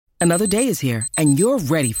Another day is here, and you're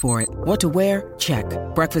ready for it. What to wear? Check.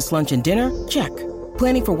 Breakfast, lunch, and dinner? Check.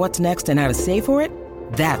 Planning for what's next and how to save for it?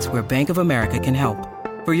 That's where Bank of America can help.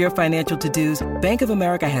 For your financial to-dos, Bank of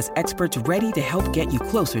America has experts ready to help get you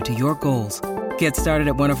closer to your goals. Get started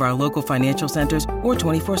at one of our local financial centers or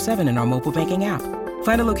 24/7 in our mobile banking app.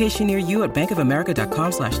 Find a location near you at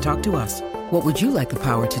bankofamerica.com/talktous. What would you like the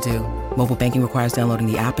power to do? Mobile banking requires downloading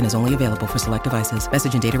the app and is only available for select devices.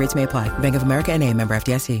 Message and data rates may apply. Bank of America N.A., member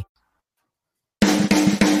FDIC.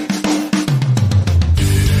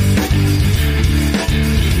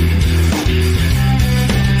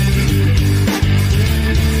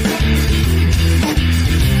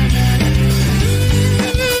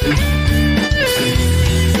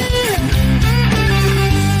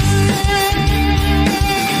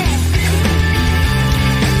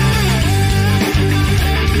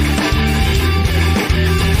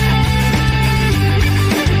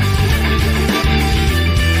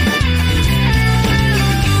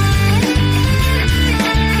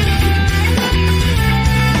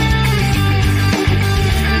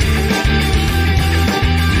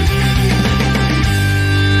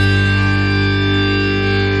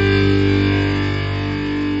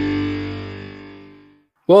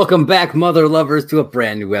 Welcome back, mother lovers, to a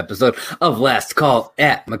brand new episode of Last Call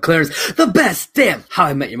at McLaren's, the best damn How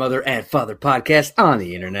I Met Your Mother and Father podcast on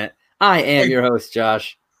the internet. I am your host,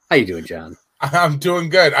 Josh. How you doing, John? I'm doing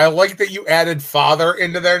good. I like that you added father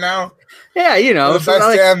into there now. Yeah, you know, the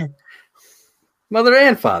best damn mother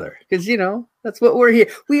and father, because you know that's what we're here.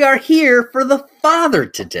 We are here for the father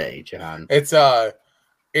today, John. It's it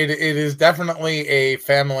is definitely a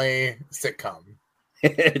family sitcom.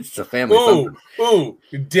 It's a family. Ooh!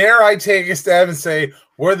 Dare I take a stab and say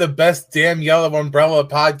we're the best damn Yellow Umbrella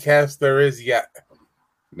podcast there is yet?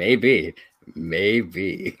 Maybe.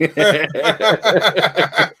 But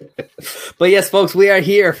yes, folks, we are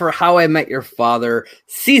here for How I Met Your Father,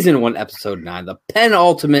 Season 1, Episode 9, the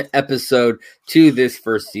penultimate episode to this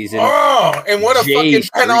first season. Oh, and what a fucking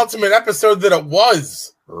penultimate episode that it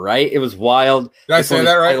was. Right? It was wild. Did I say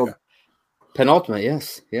that right? Penultimate,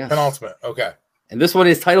 yes. Penultimate, okay. And this one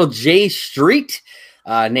is titled J Street,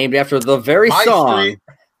 named after the very song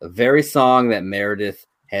that Meredith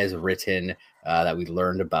has written that we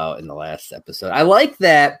learned about in the last episode. I like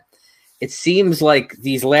that. It seems like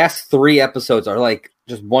these last 3 episodes are like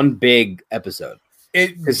just one big episode.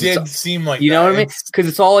 It did seem like you know what I mean? Because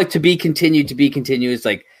it's all like to be continued. It's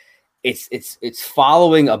like it's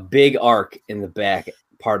following a big arc in the back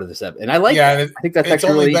part of this episode, and I like. Yeah, I think that's it's actually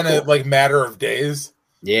only really been cool. a matter of days.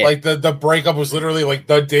 Yeah, like the breakup was literally like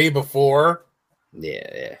the day before.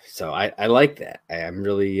 Yeah. So I like that. I'm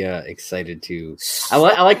really excited to. I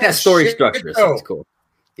like that story structure. So it's cool.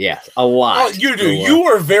 Yeah, a lot. Oh, you do. You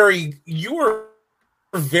are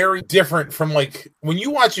very different from like when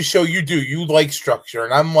you watch a show. You like structure,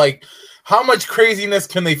 and I'm like, how much craziness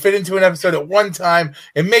can they fit into an episode at one time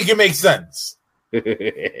and make it make sense?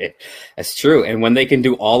 That's true. And when they can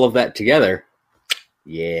do all of that together,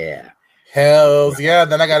 yeah. Hells yeah.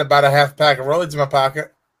 Then I got about a half pack of roids in my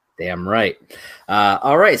pocket. Damn right.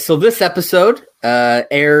 All right. So this episode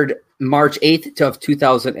aired March 8th of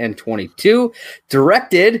 2022,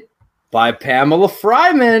 directed by Pamela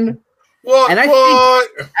Fryman. What? And I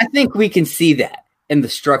think we can see that in the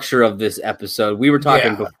structure of this episode. We were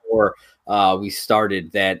talking before we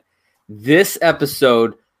started that this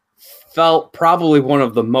episode felt probably one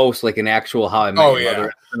of the most like an actual How I Met Your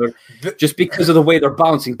Mother episode, just because of the way they're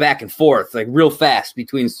bouncing back and forth, like real fast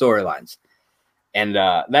between storylines. And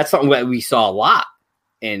that's something that we saw a lot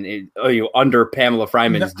under Pamela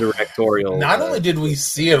Fryman's directorial. Not only did we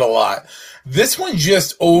see it a lot, this one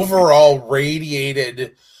just overall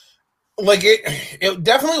radiated. Like it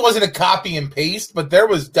definitely wasn't a copy and paste, but there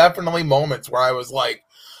was definitely moments where I was like,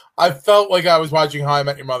 I felt like I was watching How I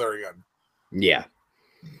Met Your Mother again. Yeah.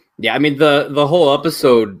 Yeah, I mean the whole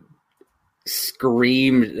episode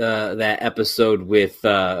screamed that episode with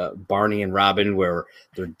Barney and Robin where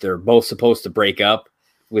they're both supposed to break up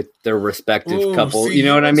with their respective couple. See, you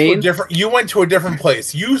know what I mean? You went to a different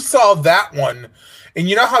place. You saw that one, and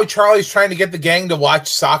you know how Charlie's trying to get the gang to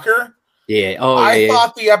watch soccer? Yeah. I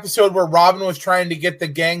thought the episode where Robin was trying to get the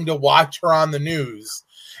gang to watch her on the news,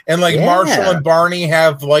 and like Marshall and Barney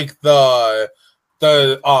have like the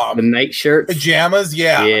night shirts, pajamas.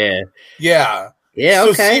 Yeah. So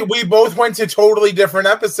okay. See, we both went to totally different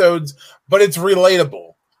episodes, but it's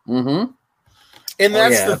relatable. Mm-hmm. And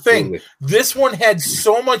that's the thing. This one had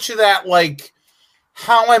so much of that, like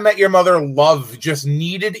How I Met Your Mother love just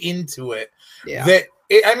needed into it. Yeah. That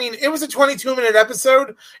it was a 22-minute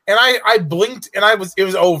episode, and I blinked and it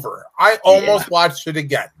was over. I almost watched it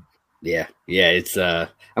again. Yeah. It's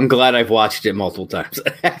I'm glad I've watched it multiple times.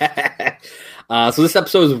 So this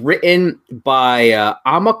episode is written by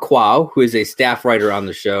Amma Kwao, who is a staff writer on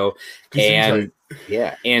the show, and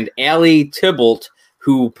Ali Tybalt,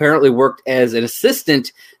 who apparently worked as an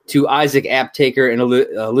assistant to Isaac Aptaker and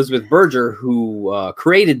Elizabeth Berger, who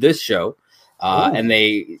created this show. And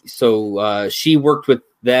she worked with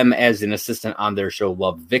them as an assistant on their show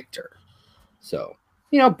Love Victor. So,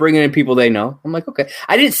 bringing in people they know. I'm like, okay.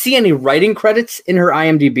 I didn't see any writing credits in her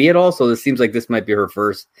IMDb at all, so it seems like this might be her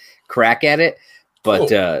first crack at it. But,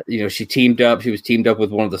 she was teamed up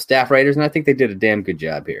with one of the staff writers, and I think they did a damn good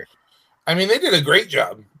job here. I mean, they did a great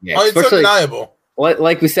job. Yeah, it's undeniable.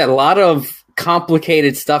 Like we said, a lot of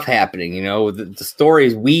complicated stuff happening. The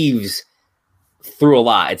story weaves through a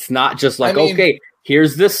lot. It's not just like, okay,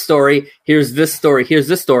 here's this story, here's this story, here's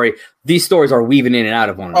this story. These stories are weaving in and out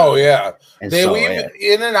of one another. Oh, yeah. They weave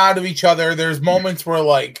in and out of each other. There's moments where,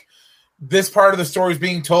 like, this part of the story is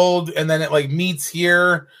being told, and then it, like, meets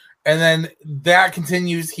here, and then that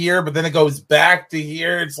continues here, but then it goes back to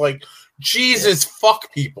here. It's like, Jesus,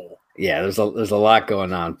 fuck people. Yeah, there's a lot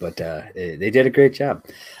going on, but they did a great job.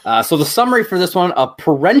 So the summary for this one, a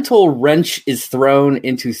parental wrench is thrown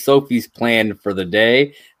into Sophie's plan for the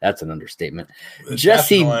day. That's an understatement.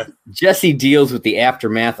 Jesse deals with the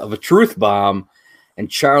aftermath of a truth bomb, and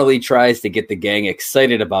Charlie tries to get the gang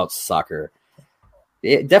excited about soccer.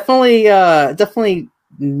 It definitely,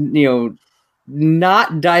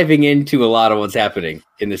 not diving into a lot of what's happening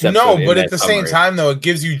in this episode. No, but at the same time, though, it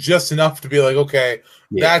gives you just enough to be like, okay,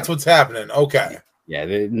 that's what's happening. Okay. Yeah,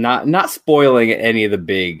 they're not spoiling any of the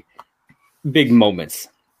big moments.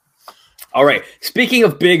 All right. Speaking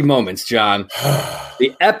of big moments, John,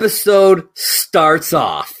 the episode starts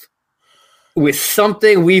off with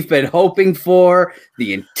something we've been hoping for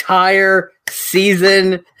the entire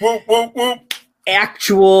season. Whoop, whoop, whoop.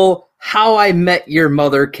 Actual How I Met Your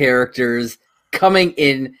Mother characters coming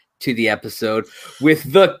in to the episode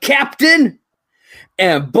with the captain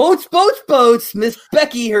and boats, Miss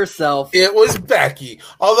Becky herself. It was Becky.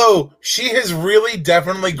 Although she has really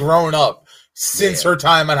definitely grown up since her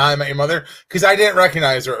time on How I Met Your Mother, because I didn't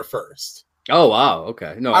recognize her at first. Oh, wow.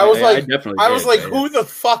 Okay. No, I was like, definitely who the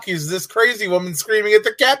fuck is this crazy woman screaming at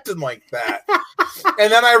the captain like that?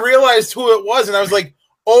 And then I realized who it was, and I was like,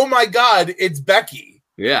 oh my God, it's Becky.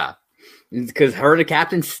 Yeah. Because her and the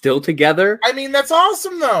captain's still together. I mean, that's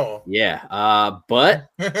awesome, though. Yeah. But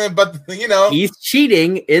he's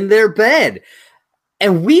cheating in their bed.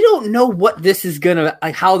 And we don't know what this is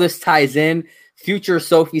how this ties in. Future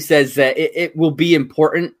Sophie says that it will be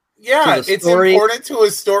important. Yeah, it's important to a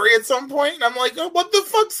story at some point. And I'm like, oh, what the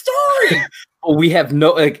fuck story? We have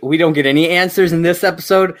we don't get any answers in this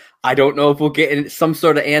episode. I don't know if we'll get some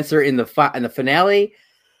sort of answer in the finale.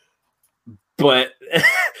 But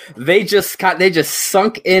they just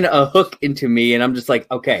sunk in a hook into me, and I'm just like,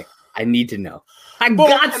 okay, I need to know. I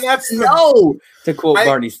got to know. To quote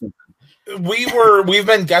Barney Simpson, we've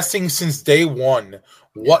been guessing since day one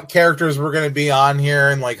what characters were going to be on here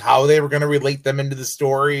and like how they were going to relate them into the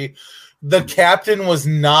story. The captain was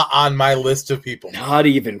not on my list of people, not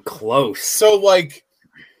even close. So, like,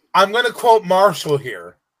 I'm going to quote Marshall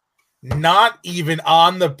here: not even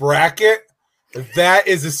on the bracket. That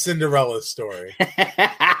is a Cinderella story.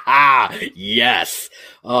 Yes.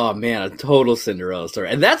 Oh, man, a total Cinderella story.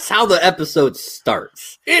 And that's how the episode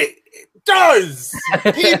starts. It does.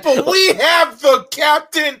 People, we have the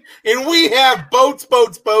captain and we have boats.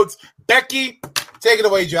 Becky, take it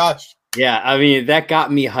away, Josh. Yeah, I mean, that got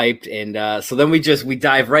me hyped. And so then we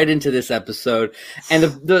dive right into this episode. And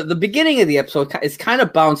the beginning of the episode is kind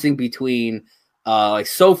of bouncing between like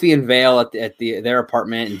Sophie and Vale at their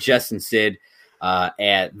apartment and Jess and Sid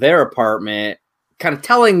at their apartment, kind of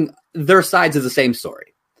telling their sides of the same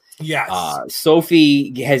story. Yes.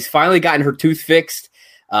 Sophie has finally gotten her tooth fixed,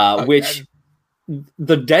 which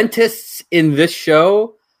the dentists in this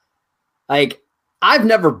show, like, I've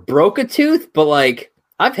never broke a tooth, but like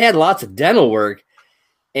I've had lots of dental work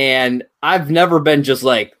and I've never been just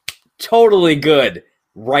like totally good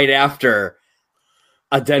right after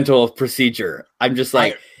a dental procedure. I'm just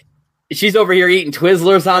like, she's over here eating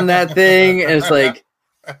Twizzlers on that thing. And it's like,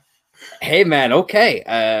 hey man,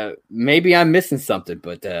 okay. Maybe I'm missing something,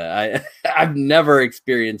 but I've never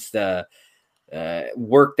experienced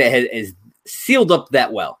work that is sealed up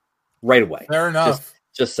that well right away. Fair enough.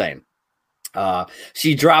 Just saying.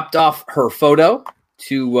 She dropped off her photo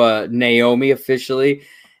to Naomi officially.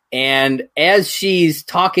 And as she's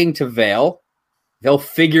talking to Vale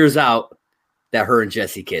figures out that her and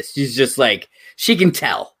Jesse kissed. She's just like, she can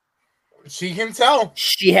tell. She can tell.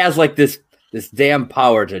 She has like this this damn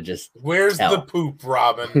power to just Where's tell. the poop,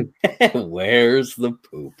 Robin? Where's the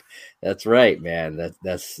poop? That's right, man.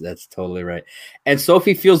 That's totally right. And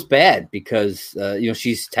Sophie feels bad because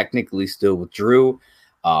she's technically still with Drew.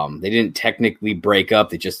 They didn't technically break up.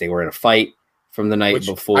 They were in a fight from the night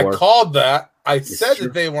before. I called that. I said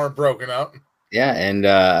that they weren't broken up. Yeah, and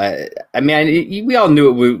we all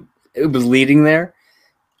knew it was leading there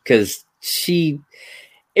because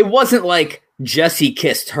it wasn't like Jesse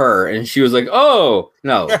kissed her and she was like, "Oh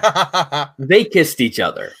no," they kissed each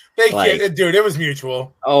other. Dude, it was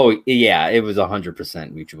mutual. Oh yeah, it was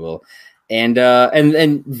 100% mutual. And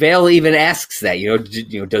Vale even asks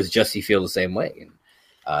that, does Jesse feel the same way?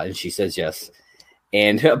 And she says yes.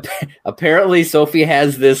 And apparently Sophie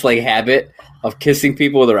has this like habit of kissing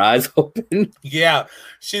people with her eyes open. Yeah,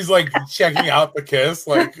 she's like checking out the kiss.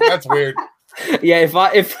 Like that's weird. Yeah, if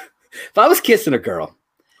I was kissing a girl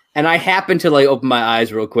and I happened to like open my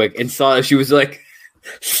eyes real quick and saw that she was like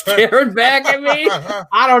staring back at me,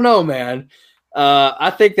 I don't know, man.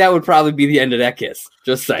 I think that would probably be the end of that kiss.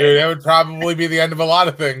 Just saying. Dude, that would probably be the end of a lot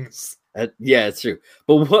of things. Yeah, it's true.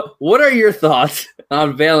 But what are your thoughts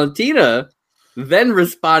on Valentina then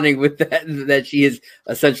responding with that she is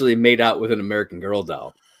essentially made out with an American Girl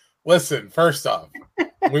doll? Listen, first off,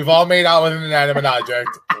 we've all made out with an inanimate object.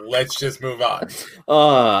 Let's just move on.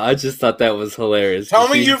 Oh, I just thought that was hilarious. Tell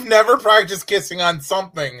me you've never practiced kissing on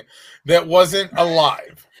something that wasn't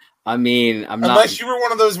alive. I mean, unless you were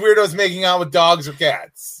one of those weirdos making out with dogs or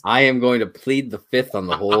cats. I am going to plead the fifth on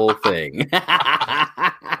the whole thing.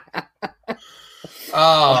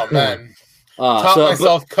 Oh man. Taught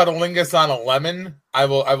myself cunnilingus on a lemon. I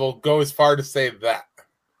will go as far to say that.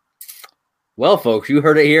 Well, folks, you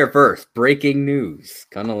heard it here first. Breaking news: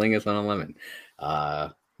 cunnilingus on a lemon.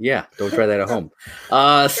 Yeah, don't try that at home.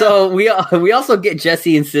 So we also get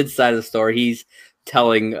Jesse and Sid's side of the story. He's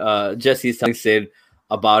telling Jesse's telling Sid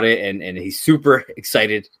about it, and he's super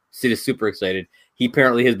excited. Sid is super excited. He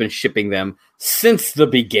apparently has been shipping them since the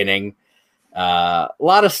beginning. A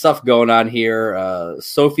lot of stuff going on here.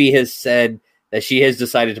 Sophie has said that she has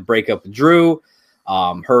decided to break up with Drew.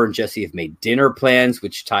 Her and Jesse have made dinner plans,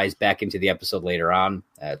 which ties back into the episode later on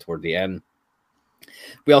toward the end.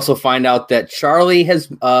 We also find out that Charlie has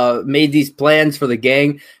made these plans for the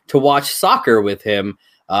gang to watch soccer with him,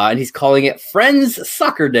 and he's calling it Friends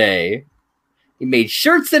Soccer Day. He made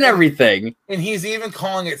shirts and everything. And he's even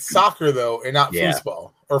calling it soccer, though, and not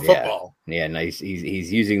foosball or football. Yeah, nice.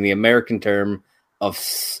 He's using the American term of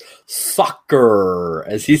soccer,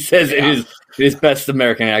 as he says in his best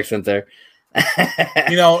American accent there.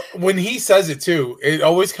 When he says it, too, it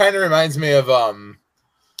always kind of reminds me of,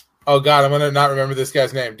 oh, God, I'm going to not remember this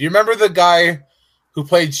guy's name. Do you remember the guy who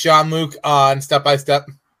played Jean-Luc on Step by Step?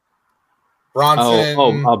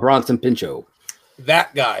 Bronson. Bronson Pinchot.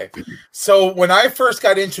 That guy. So when I first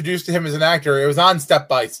got introduced to him as an actor, it was on Step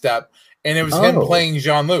by Step, and it was him playing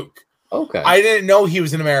Jean-Luc. Okay. I didn't know he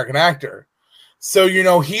was an American actor. So,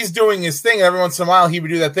 he's doing his thing, and every once in a while he would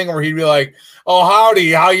do that thing where he'd be like, "Oh,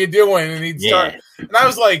 howdy, how you doing?" And he'd start. And I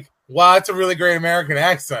was like, wow, that's a really great American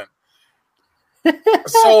accent.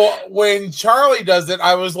 So when Charlie does it,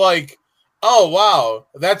 I was like, oh, wow,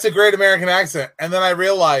 that's a great American accent. And then I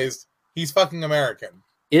realized he's fucking American.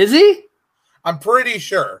 Is he? I'm pretty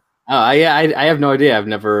sure. Oh, yeah, I have no idea. I've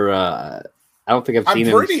never, I don't think I've seen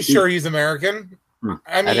him. I'm pretty sure he's American.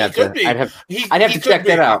 I mean, he could be. I'd have to check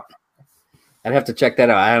that out. I'd have to check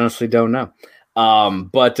that out. I honestly don't know.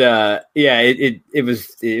 But it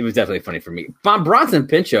was definitely funny for me. Bronson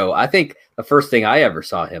Pinchot, I think the first thing I ever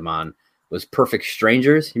saw him on was Perfect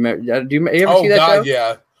Strangers. You ever see that show?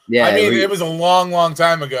 Yeah. Yeah. I mean, it was a long, long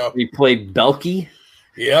time ago. He played Belky.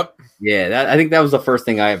 Yep. Yeah, I think that was the first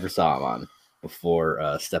thing I ever saw him on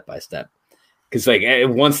before Step by Step. Because like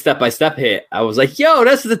one Step by Step hit, I was like, "Yo,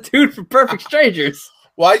 that's the dude from Perfect Strangers."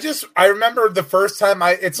 Well, I remember the first time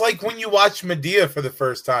it's like when you watch Madea for the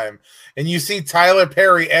first time and you see Tyler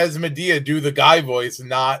Perry as Madea do the guy voice,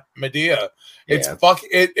 not Madea. It's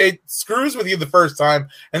it screws with you the first time,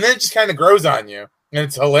 and then it just kind of grows on you, and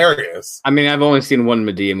it's hilarious. I mean, I've only seen one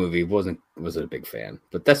Madea movie. Wasn't a big fan,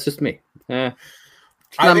 but that's just me.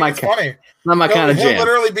 I think it's funny. Not my kind of jam. He'll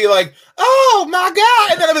literally be like, "Oh my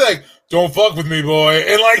god," and then I'll be like, "Don't fuck with me, boy,"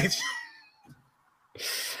 and like.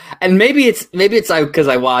 And maybe it's because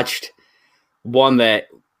I watched one that,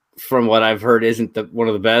 from what I've heard, isn't one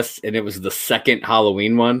of the best, and it was the second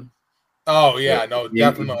Halloween one. Oh yeah, no,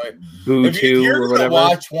 definitely. Boo 2 or whatever.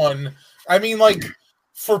 Watch one. I mean, like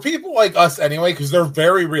for people like us anyway, because they're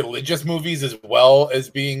very religious movies as well as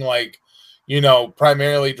being like,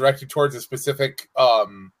 primarily directed towards a specific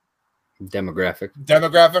demographic.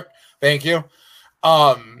 Thank you.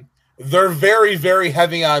 they're very, very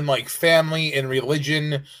heavy on like family and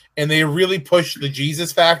religion, and they really push the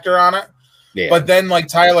Jesus factor on it. Yeah. But then like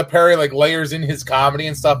Tyler Perry like layers in his comedy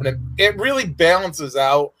and stuff, and it really balances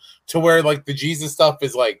out to where like the Jesus stuff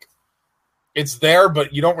is like it's there,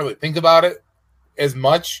 but you don't really think about it as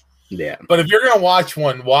much. Yeah. But if you're gonna watch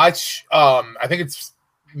I think it's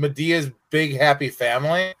Medea's Big Happy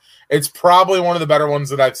Family. It's probably one of the better ones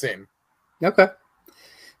that I've seen. Okay.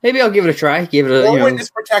 Maybe I'll give it a try. Give it or Witness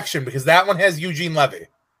Protection, because that one has Eugene Levy.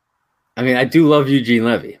 I mean, I do love Eugene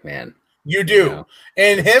Levy, man. You do. You know?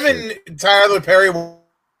 And him and Tyler Perry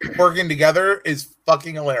working together is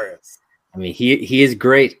fucking hilarious. I mean, he is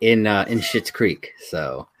great in Schitt's Creek.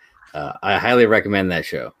 So I highly recommend that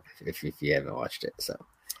show if you haven't watched it. So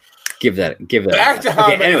give that back to How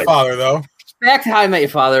I Met Your Father, though. Back to How I Met Your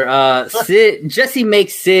Father. Jesse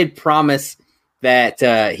makes Sid promise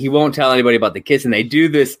that he won't tell anybody about the kiss, and they do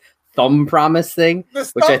this thumb promise thing,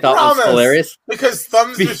 which I thought was hilarious. Because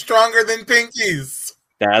thumbs are stronger than pinkies.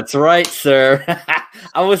 That's right, sir.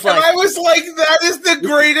 I was like, that is the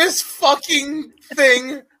greatest fucking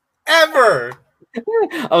thing ever.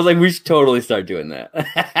 I was like, we should totally start doing that.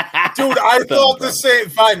 Dude, I thought the same.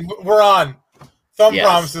 Fine, we're on. Thumb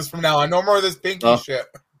promises from now on. No more of this pinky shit.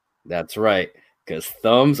 That's right, because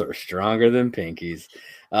thumbs are stronger than pinkies.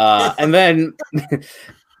 And then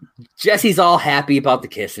Jesse's all happy about the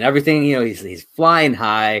kiss and everything. You know, he's flying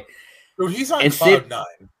high. Dude, he's on cloud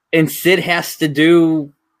nine. And Sid has to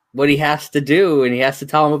do what he has to do, and he has to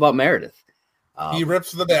tell him about Meredith. He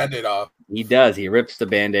rips the Band-Aid off. He does. He rips the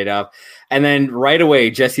Band-Aid off. And then right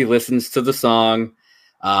away, Jesse listens to the song,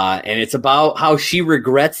 and it's about how she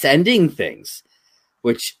regrets ending things,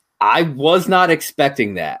 which I was not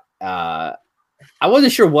expecting that. I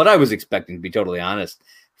wasn't sure what I was expecting, to be totally honest,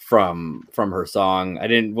 from her song.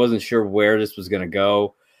 Wasn't sure where this was going to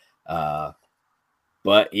go.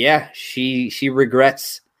 But yeah, she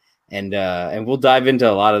regrets, and we'll dive into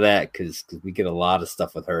a lot of that because we get a lot of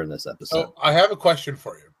stuff with her in this episode. So I have a question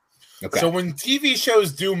for you. Okay. So when TV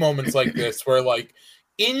shows do moments like this, where like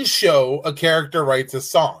in show a character writes a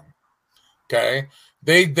song, okay,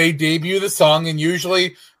 they debut the song, and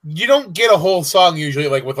usually you don't get a whole song. Usually,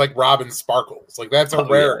 like with like Robin Sparkles, like that's a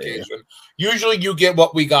rare occasion. Yeah. Usually, you get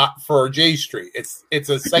what we got for J Street. It's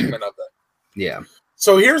a segment of it. Yeah.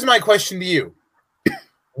 So here's my question to you: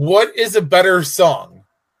 what is a better song,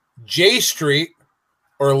 J Street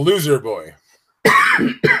or Loser Boy?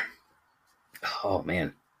 Oh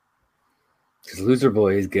man, because Loser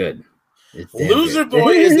Boy is good. Loser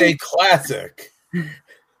Boy is a classic.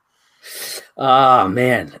 Oh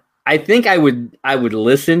man, I think I would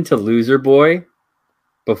listen to Loser Boy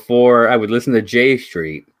before I would listen to J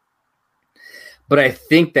Street. But I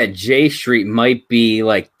think that J Street might be,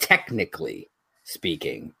 like, technically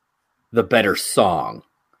speaking, the better song.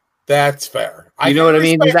 That's fair. You know what I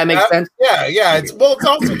mean? Does that make sense? Yeah. It's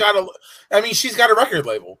also got she's got a record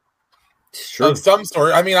label. It's true. Of some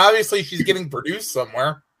sort. I mean, obviously she's getting produced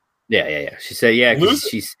somewhere. Yeah. She said,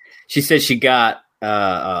 she said she got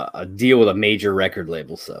a deal with a major record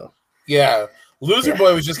label, so. Yeah. Loser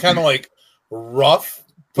Boy was just kind of like rough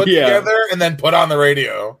put together and then put on the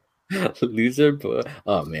radio. Loser Boy.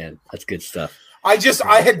 Oh man, that's good stuff. I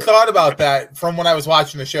had thought about that from when I was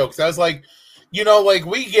watching the show, because I was like, you know, like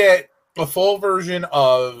we get a full version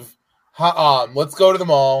of Let's Go to the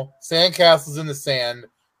Mall, Sandcastles in the Sand,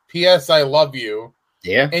 P.S. I Love You.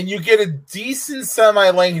 Yeah. And you get a decent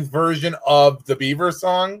semi-length version of the Beaver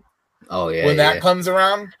song. Oh yeah. When that comes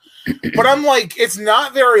around. But I'm like, it's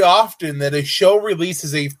not very often that a show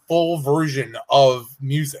releases a full version of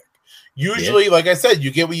music. Usually, like I said,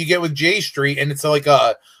 you get what you get with J Street, and it's like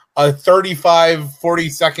a 35, 40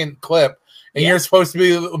 second clip, and you're supposed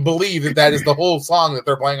to believe that is the whole song that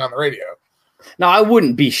they're playing on the radio. Now, I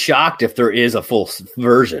wouldn't be shocked if there is a full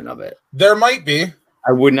version of it. There might be.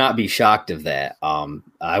 I would not be shocked of that.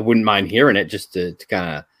 I wouldn't mind hearing it just to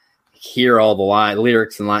kind of hear all the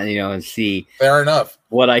lyrics and line, and see. Fair enough.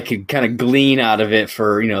 What I could kind of glean out of it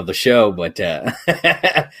for the show, but well,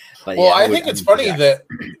 yeah, I think it's funny that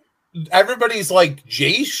everybody's like,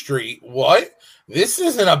 J Street, what? This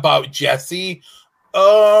isn't about Jesse.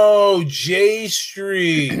 Oh, J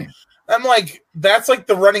Street. I'm like, that's like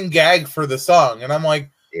the running gag for the song. And I'm like,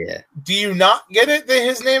 yeah. Do you not get it that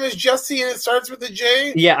his name is Jesse and it starts with a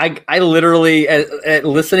J? Yeah, I literally, at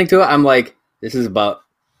listening to it, I'm like, this is about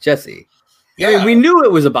Jesse. Yeah. I mean, we knew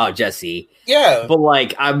it was about Jesse. Yeah. But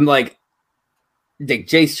like, I'm like,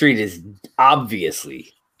 J Street is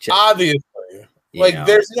obviously Jesse. Obviously. Like,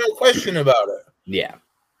 there's no question about it. Yeah.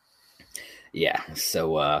 Yeah.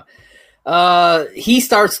 So he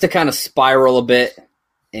starts to kind of spiral a bit,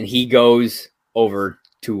 and he goes over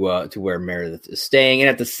to where Meredith is staying. And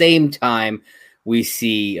at the same time, we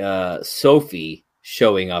see Sophie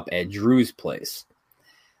showing up at Drew's place.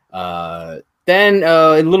 Then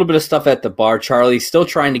a little bit of stuff at the bar. Charlie's still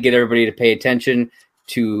trying to get everybody to pay attention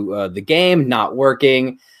to the game, not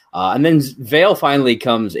working. And then Vale finally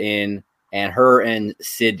comes in, and her and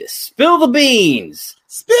Sid spill the beans.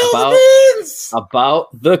 About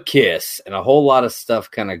the kiss. And a whole lot of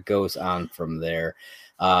stuff kind of goes on from there.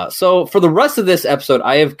 So for the rest of this episode,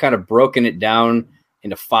 I have kind of broken it down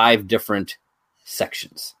into 5 different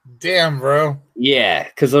sections. Damn, bro. Yeah,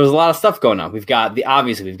 because there's a lot of stuff going on. We've got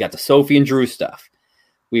the Sophie and Drew stuff.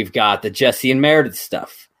 We've got the Jesse and Meredith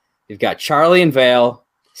stuff. We've got Charlie and Vale,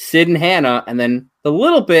 Sid and Hannah, and then the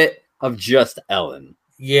little bit of just Ellen.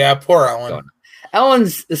 Yeah, poor Ellen.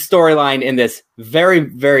 Ellen's storyline in this very,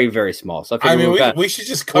 very, very small. So I mean, we should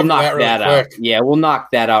just cover that real quick. Out. Yeah, we'll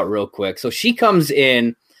knock that out real quick. So she comes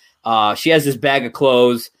in. She has this bag of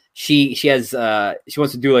clothes. She wants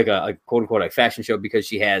to do like a quote unquote like fashion show because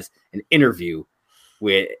she has an interview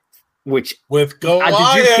with Goliath.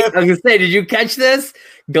 I was gonna say, did you catch this?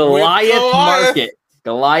 Goliath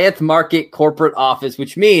Market corporate office,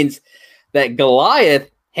 which means that Goliath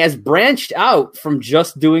has branched out from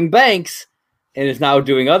just doing banks and is now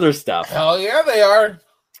doing other stuff. Hell yeah, they are.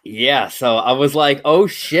 Yeah, so I was like, oh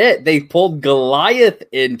shit, they pulled Goliath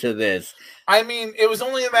into this. I mean, it was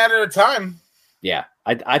only a matter of time. Yeah,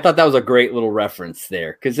 I thought that was a great little reference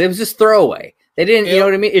there because it was just throwaway. They didn't, you know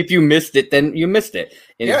what I mean? If you missed it, then you missed it.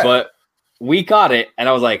 But we caught it, and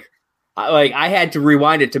I was like, I had to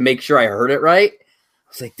rewind it to make sure I heard it right. I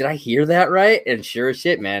was like, did I hear that right? And sure as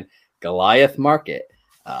shit, man, Goliath Market,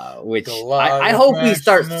 which I hope we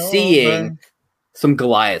start seeing some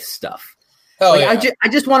Goliath stuff. I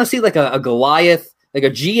just want to see like a Goliath, like a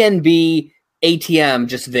GNB ATM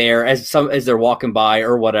just there as they're walking by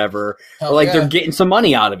or whatever. They're getting some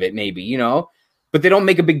money out of it, maybe, but they don't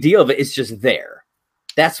make a big deal of it. It's just there.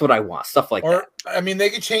 That's what I want. Stuff like that. I mean, they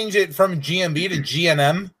could change it from GNB to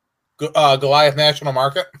GNM, Goliath National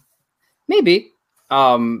Market. Maybe.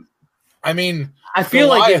 I feel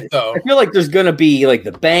like there's going to be like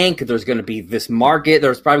the bank. There's going to be this market.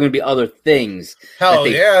 There's probably going to be other things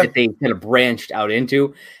that they kind of branched out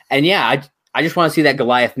into. And yeah, I just want to see that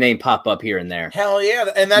Goliath name pop up here and there. Hell yeah.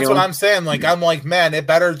 And that's what I'm saying. Like, I'm like, man, it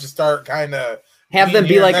better just start kind of have them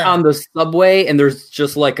be like on the subway and there's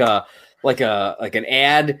just like an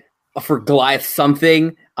ad for Goliath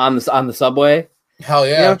something on the subway. Hell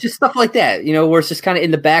yeah. Just stuff like that, where it's just kind of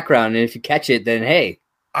in the background. And if you catch it, then hey,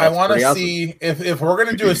 I want to see if we're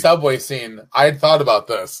going to do a subway scene. I had thought about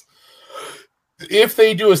this. If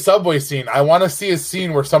they do a subway scene, I want to see a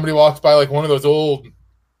scene where somebody walks by like one of those old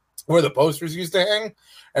where the posters used to hang,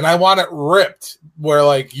 and I want it ripped where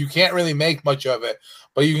like you can't really make much of it,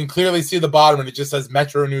 but you can clearly see the bottom and it just says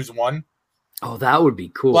Metro News 1. Oh, that would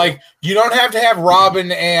be cool. Like you don't have to have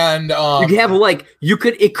Robin and you can have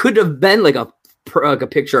it could have been like a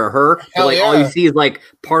picture of her, but like all you see is like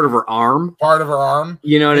part of her arm.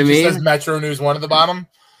 You know what I mean? It says Metro News 1 at the bottom.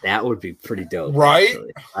 That would be pretty dope, right?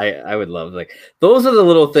 Actually. I would love those are the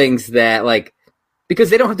little things that because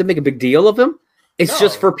they don't have to make a big deal of them. It's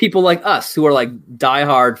just for people like us who are like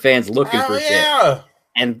diehard fans looking for shit.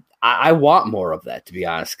 And I want more of that, to be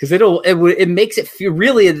honest, because it makes it feel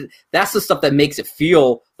really. That's the stuff that makes it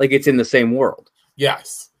feel like it's in the same world.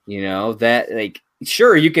 Yes, that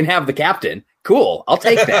sure you can have the captain. Cool, I'll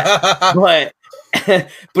take that.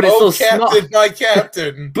 but it's those captain, my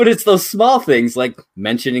captain. But it's those small things like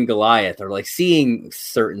mentioning Goliath or like seeing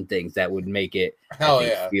certain things that would make it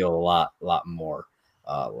feel a lot more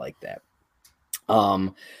like that.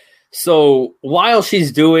 So while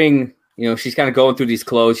she's doing, she's kind of going through these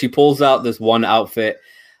clothes, she pulls out this one outfit.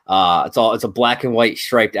 It's a black and white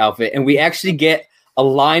striped outfit, and we actually get a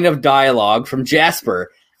line of dialogue from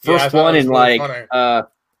Jasper. First one in really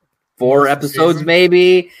 4 episodes,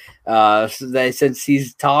 maybe, since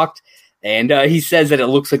he's talked. And he says that it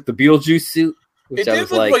looks like the Beetlejuice suit. Which it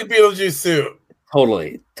did look like Beetlejuice suit.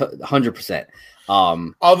 Totally. 100%.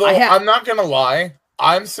 Although, I'm not going to lie,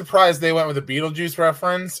 I'm surprised they went with a Beetlejuice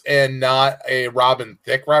reference and not a Robin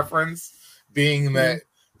Thicke reference, being that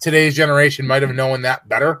today's generation might have known that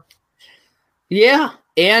better. Yeah.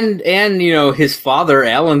 And his father,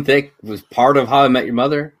 Alan Thicke, was part of How I Met Your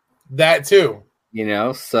Mother. That too.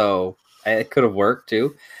 So it could have worked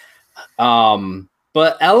too.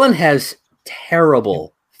 But Ellen has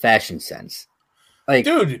terrible fashion sense. Like,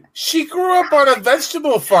 dude, she grew up on a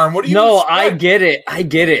vegetable farm. What do you expect? I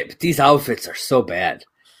get it. But these outfits are so bad.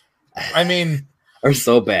 I mean, are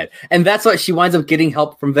so bad. And that's why she winds up getting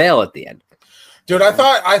help from Vale at the end. Dude, I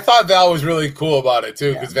thought Val was really cool about it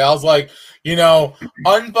too, because Val's like,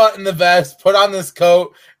 unbutton the vest, put on this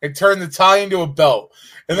coat, and turn the tie into a belt.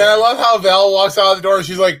 And then I love how Val walks out the door and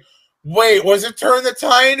she's like, wait, was it turn the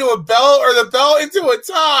tie into a belt or the belt into a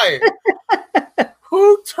tie?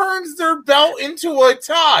 Who turns their belt into a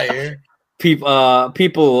tie?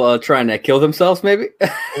 People trying to kill themselves, maybe.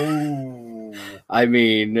 Ooh. I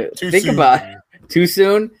mean, think about it. Too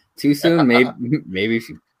soon. Maybe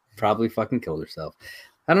she probably fucking killed herself.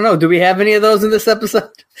 I don't know. Do we have any of those in this episode?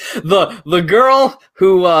 The girl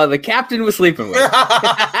who the captain was sleeping with.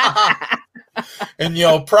 And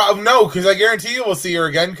no, because I guarantee you we'll see her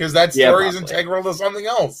again, because that story is integral to something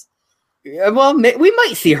else. Yeah, well, we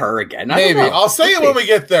might see her again. Maybe. I'll say it when we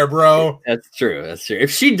get there, bro. That's true.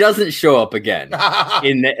 If she doesn't show up again,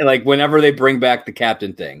 whenever they bring back the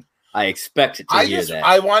captain thing, I expect to hear that.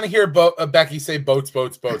 I want to hear Becky say boats,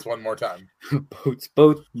 boats, boats one more time. Boats,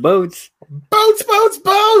 boats, boats. Boats, boats,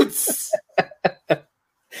 boats.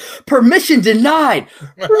 Permission denied.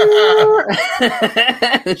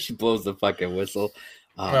 She blows the fucking whistle.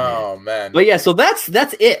 Oh man. But yeah, so that's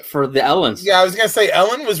it for the Ellens. Yeah, I was gonna say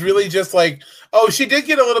Ellen was really just like, she did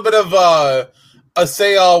get a little bit of a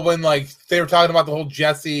say-all when they were talking about the whole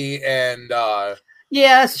Jesse and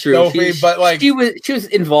yeah, that's true. Sophie, but she was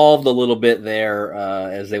involved a little bit there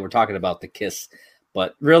as they were talking about the kiss,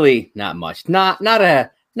 but really not much. Not a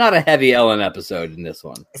heavy Ellen episode in this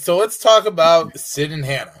one. So let's talk about Sid and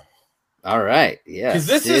Hannah. All right, yeah. Because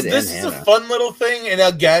this is a fun little thing, and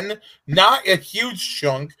again, not a huge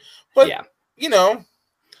chunk, but yeah.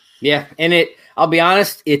 Yeah, and I'll be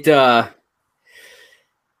honest, it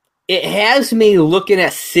has me looking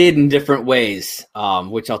at Sid in different ways,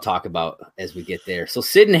 which I'll talk about as we get there. So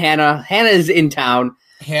Sid and Hannah is in town.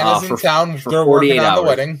 Hannah's in town. They're working on the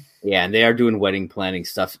wedding. Yeah, and they are doing wedding planning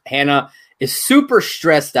stuff. Hannah is super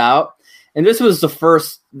stressed out. And this was the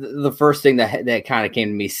first thing that kind of came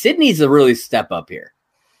to me. Sid needs to really step up here,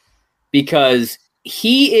 because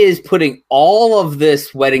he is putting all of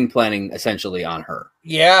this wedding planning essentially on her.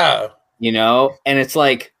 Yeah. And it's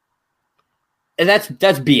like, and that's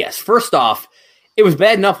BS. First off, it was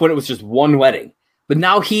bad enough when it was just one wedding, but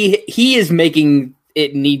now he is making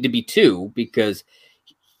it need to be two, because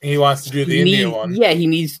he wants to do the Indian one. Yeah, he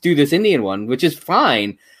needs to do this Indian one, which is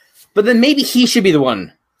fine. But then maybe he should be the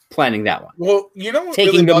one planning that one. Well, what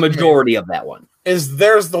taking the majority of that one is,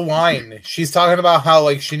 there's the line. She's talking about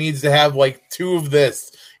how she needs to have two of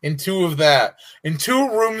this and two of that and two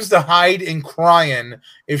rooms to hide and crying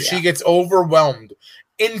if she gets overwhelmed.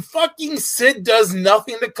 And fucking Sid does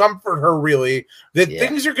nothing to comfort her, really, that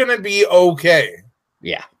things are going to be okay.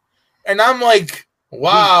 Yeah. And I'm like,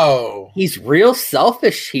 wow. He's real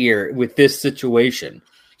selfish here with this situation.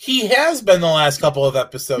 He has been the last couple of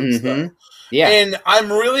episodes, though. Yeah. And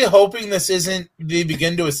I'm really hoping this isn't the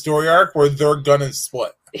begin to a story arc where they're going to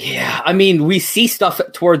split. Yeah. I mean, we see stuff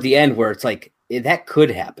toward the end where it's like, that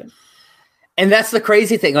could happen. And that's the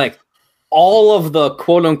crazy thing. All of the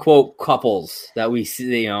quote unquote couples that we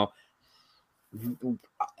see,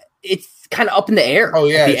 it's kind of up in the air. Oh,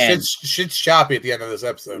 yeah. Shit's choppy at the end of this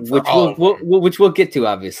episode. Which we'll get to,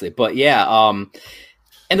 obviously. But yeah.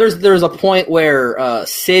 And there's a point where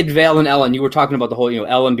Sid, Val, and Ellen, you were talking about the whole,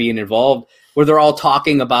 Ellen being involved, where they're all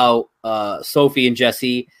talking about Sophie and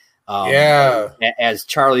Jesse. As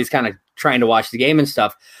Charlie's kind of trying to watch the game and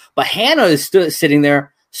stuff. But Hannah is still sitting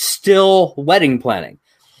there, still wedding planning.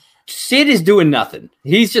 Sid is doing nothing.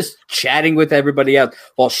 He's just chatting with everybody else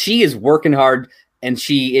while she is working hard, and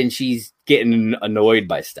she's getting annoyed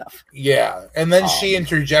by stuff. Yeah. And then she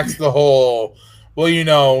interjects the whole,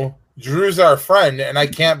 well, Drew's our friend, and I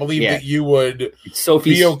can't believe that you would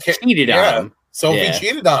Sophie cheated on him. Sophie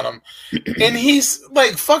cheated on him. And he's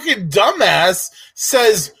fucking dumbass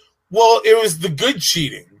says, well, it was the good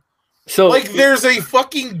cheating. So there's a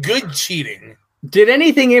fucking good cheating. Did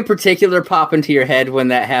anything in particular pop into your head when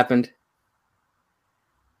that happened?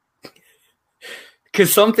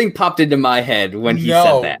 Because something popped into my head when he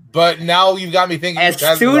said that. But now you've got me thinking as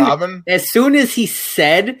soon as he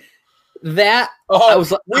said that, I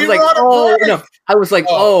was like,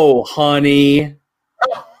 oh, honey.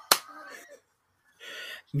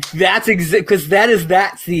 That's because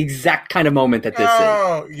that's the exact kind of moment that this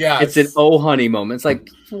is. Yeah, it's an oh honey moment. It's like,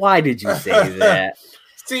 why did you say that?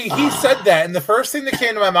 See, he said that, and the first thing that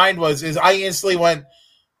came to my mind is I instantly went,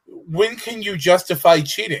 when can you justify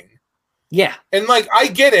cheating? Yeah. And I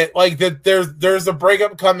get it, that there's a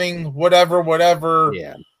breakup coming, whatever.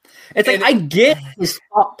 Yeah. It's I get his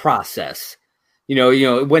thought process.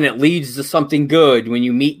 When it leads to something good, when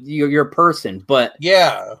you meet your person, but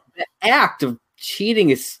the act of cheating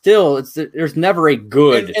is still there's never a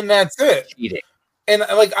good and that's it. Cheating. And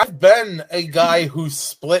like, I've been a guy who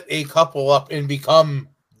split a couple up and become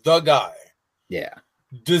the guy. Yeah.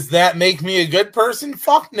 Does that make me a good person?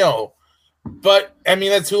 Fuck no. But I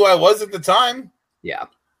mean, that's who I was at the time. Yeah.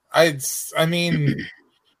 I mean,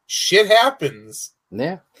 shit happens.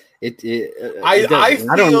 Yeah. I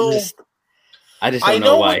just don't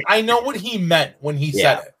know why. I know what he meant when he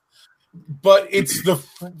said it, but it's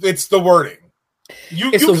the wording.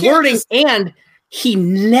 It's the wording, and he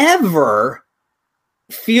never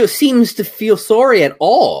seems to feel sorry at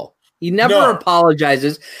all. He never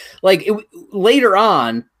apologizes. Like later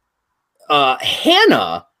on,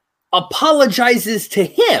 Hannah apologizes to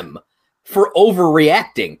him for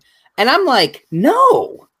overreacting, and I'm like,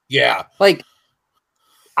 no, like.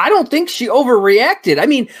 I don't think she overreacted. I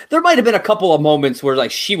mean, there might have been a couple of moments where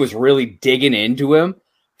like she was really digging into him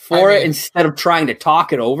for it instead of trying to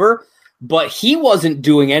talk it over, but he wasn't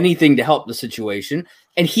doing anything to help the situation,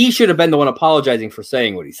 and he should have been the one apologizing for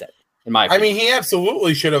saying what he said, in my opinion. I mean, he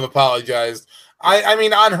absolutely should have apologized. I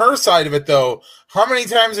mean, on her side of it, though, how many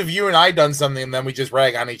times have you and I done something and then we just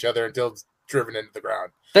rag on each other until it's driven into the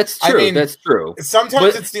ground? That's true. I mean, that's true.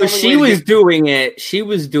 Sometimes it's the only way she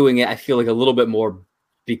was doing it, I feel like, a little bit more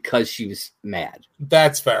because she was mad.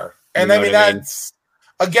 That's fair. And I mean, that's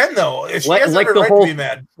again though, if she has every right to be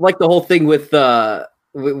mad. Like the whole thing with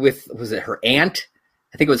was it her aunt?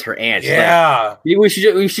 I think it was her aunt. Yeah. Like, we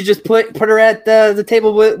should just put her at the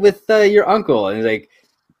table with your uncle, and like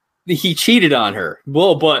he cheated on her.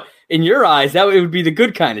 Well, but in your eyes, it would be the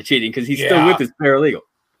good kind of cheating because he's still with his paralegal.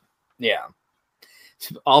 Yeah.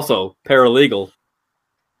 Also paralegal.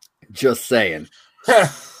 Just saying.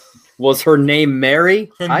 Was her name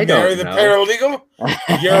Mary? I don't know. Mary the paralegal?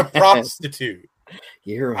 You're a prostitute.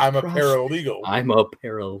 I'm a paralegal. I'm a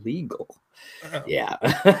paralegal. Yeah.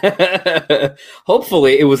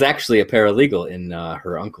 Hopefully it was actually a paralegal in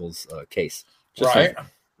her uncle's case. Just right.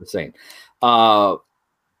 Saying. But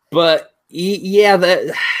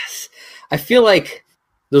yeah, I feel like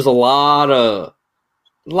there's a lot of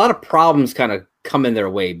problems kind of coming their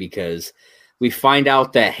way because we find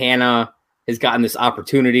out that Hannah has gotten this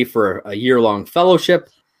opportunity for a year-long fellowship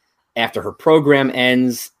after her program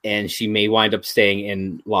ends, and she may wind up staying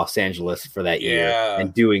in Los Angeles for that year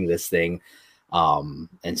and doing this thing. And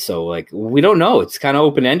so, like, we don't know. It's kind of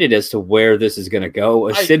open-ended as to where this is going to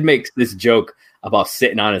go. Sid makes this joke about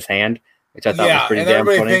sitting on his hand, which I thought was pretty damn funny. And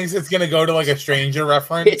everybody thinks it's going to go to, like, a Stranger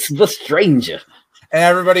reference. It's The Stranger. And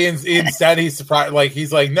everybody instead, he's surprised. Like,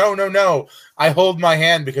 he's like, no. I hold my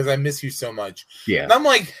hand because I miss you so much. Yeah. And I'm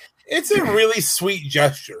like, it's a really sweet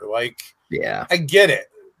gesture. Like, yeah, I get it.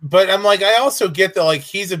 But I'm like, I also get that, like,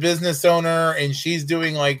 he's a business owner and she's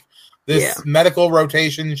doing, like, this medical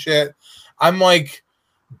rotation shit. I'm like,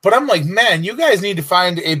 man, you guys need to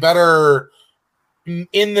find a better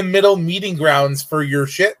in the middle meeting grounds for your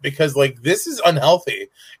shit because, like, this is unhealthy.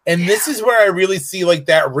 And this is where I really see, like,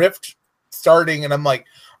 that rift starting. And I'm like,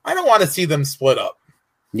 I don't want to see them split up.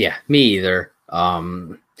 Yeah, me either.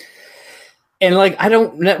 And like, I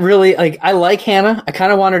don't really like, I like Hannah. I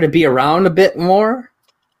kind of want her to be around a bit more,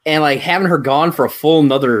 and like having her gone for a full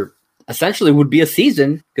another, essentially would be a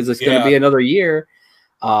season because it's going to be another year.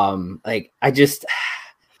 Like I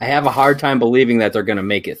have a hard time believing that they're going to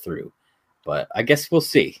make it through, but I guess we'll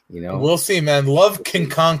see, we'll see, man. Love can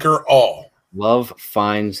conquer all. Love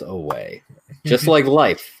finds a way, just like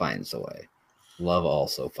life finds a way. Love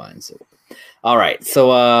also finds a way. All right,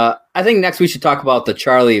 so I think next we should talk about the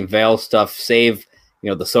Charlie and Vale stuff. Save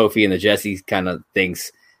the Sophie and the Jesse kind of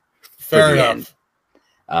things. Fair enough.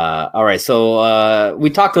 All right, so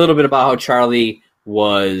we talked a little bit about how Charlie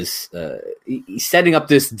was setting up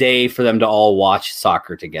this day for them to all watch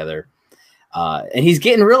soccer together, and he's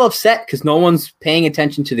getting real upset because no one's paying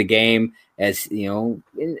attention to the game. As we don't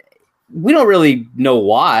really know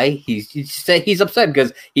why he's upset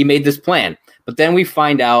because he made this plan. But then we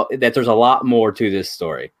find out that there's a lot more to this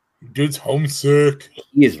story. Dude's homesick.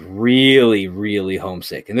 He is really, really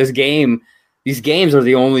homesick. And these games are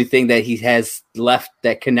the only thing that he has left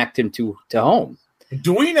that connect him to home.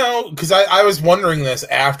 Do we know? Because I was wondering this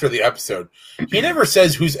after the episode. He never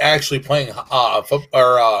says who's actually playing soccer.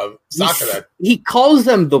 He calls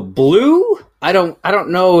them the Blue. I don't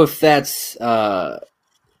know if that's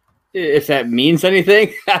if that means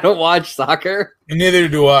anything. I don't watch soccer. Neither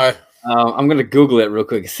do I. I'm going to Google it real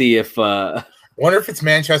quick, see if... wonder if it's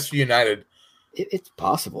Manchester United. It's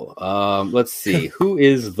possible. Let's see. Who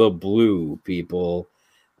is the Blue, people?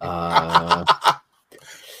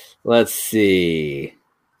 Let's see.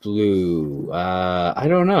 Blue. I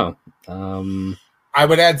don't know. I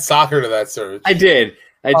would add soccer to that search. I did.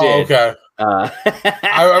 Okay.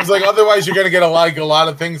 I was like, otherwise you're going to get a lot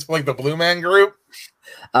of things like the Blue Man Group.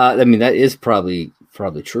 I mean, that is probably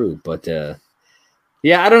true, but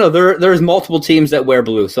yeah, I don't know. There's multiple teams that wear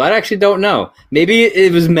blue, so I actually don't know. Maybe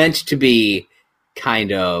it was meant to be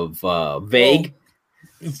kind of vague.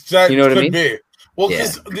 That you know what I mean? Be. Well,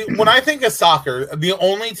 because when I think of soccer, the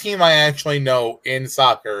only team I actually know in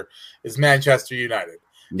soccer is Manchester United.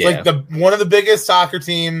 It's like one of the biggest soccer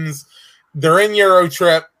teams. They're in Euro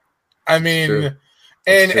trip. I mean,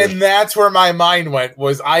 and that's where my mind went.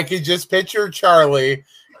 Was I could just picture Charlie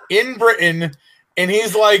in Britain, and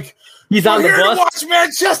he's like, he's on the bus to watch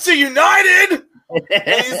Manchester United,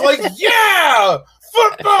 and he's like, yeah,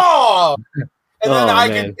 football. And then I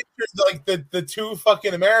can picture like the two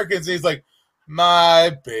fucking Americans. He's like,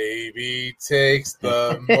 my baby takes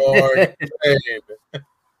the morning.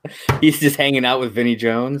 He's just hanging out with Vinnie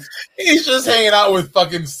Jones. He's just hanging out with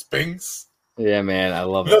fucking Spinks. Yeah, man, I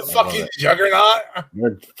love it. The fucking juggernaut.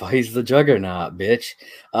 He's the juggernaut, bitch.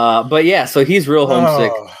 But yeah, so he's real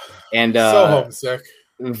homesick, and so homesick.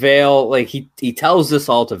 Vale, like he tells this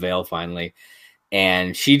all to Vale finally,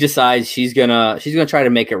 and she decides she's gonna try to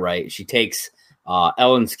make it right. She takes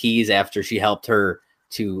Ellen's keys after she helped her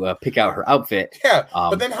to pick out her outfit. Yeah,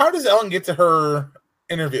 but then how does Ellen get to her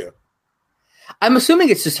interview? I'm assuming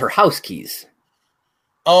it's just her house keys.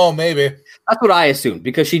 Oh, maybe. That's what I assumed,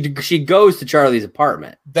 because she goes to Charlie's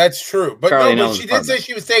apartment. That's true. But she did say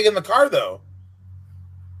she was taking the car, though.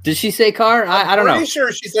 Did she say car? I don't know. I'm pretty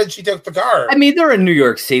sure she said she took the car. I mean, they're in New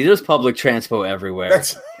York City. There's public transport everywhere.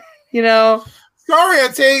 You know? Sorry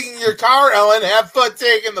I'm taking your car, Ellen. Have fun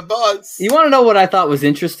taking the bus. You want to know what I thought was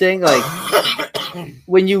interesting? Like,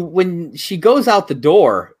 when she goes out the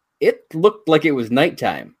door, it looked like it was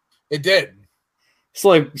nighttime. It did. So,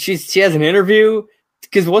 like, she has an interview,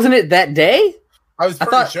 because wasn't it that day? I was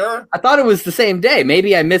pretty sure. I thought it was the same day.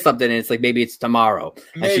 Maybe I missed something, and it's like maybe it's tomorrow,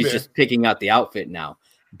 and maybe. She's just picking out the outfit now.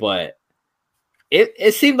 But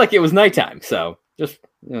it seemed like it was nighttime, so just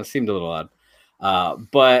seemed a little odd.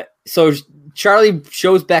 But so Charlie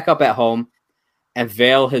shows back up at home, and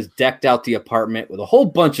Vale has decked out the apartment with a whole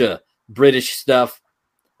bunch of British stuff,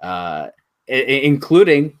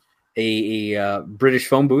 including a British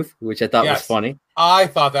phone booth, which I thought was funny. I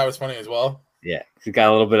thought that was funny as well. Yeah, it got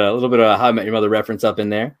a little bit of a How I Met Your Mother reference up in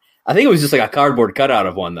there. I think it was just like a cardboard cutout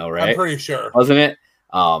of one, though, right? I'm pretty sure, wasn't it?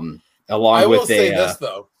 I will say this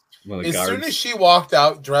though: as soon as she walked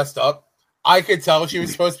out dressed up, I could tell she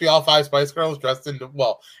was supposed to be all five Spice Girls dressed in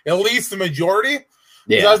at least the majority.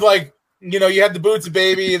 Yeah, I was like, you had the boots of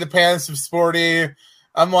Baby, the pants of Sporty.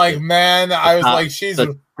 I'm like, man, I was like, she's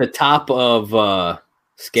the top of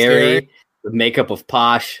Scary, the makeup of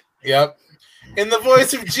Posh. Yep. In the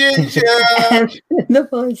voice of Ginger. In the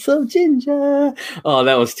voice of Ginger. Oh,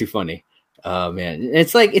 that was too funny. Oh, man.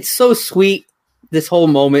 It's like, it's so sweet. This whole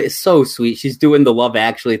moment is so sweet. She's doing the Love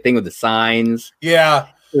Actually thing with the signs. Yeah.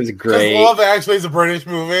 It was great. Love Actually is a British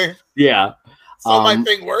movie. Yeah. So my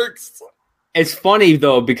thing works. It's funny,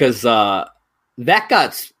 though, because that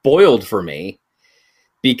got spoiled for me.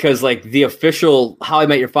 Because, like, the official How I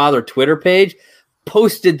Met Your Father Twitter page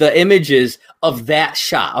posted the images of that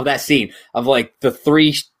shot, of that scene, of like the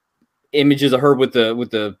three images of her with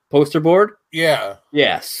the poster board. Yeah.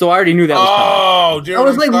 Yeah. So I already knew that was coming. Dude, I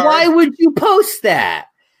was like, why would you post that?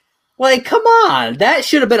 Like, come on. That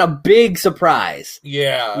should have been a big surprise.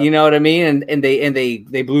 Yeah. You know what I mean? And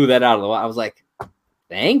they blew that out of the way. I was like,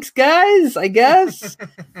 thanks, guys, I guess.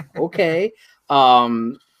 Okay.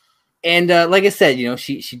 And like I said,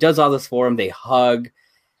 she does all this for him. They hug.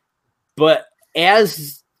 But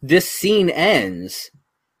as this scene ends,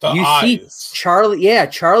 see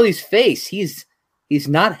Charlie's face. He's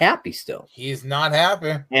not happy still. He's not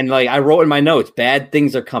happy. And like I wrote in my notes, bad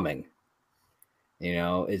things are coming.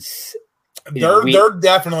 They're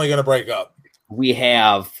definitely going to break up. We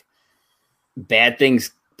have bad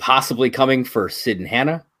things possibly coming for Sid and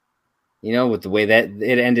Hannah, with the way that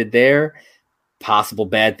it ended there. Possible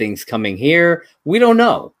bad things coming here. We don't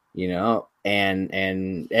know,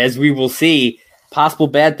 and as we will see, possible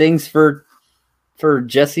bad things for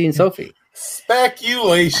Jesse and Sophie.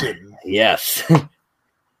 Speculation. Yes.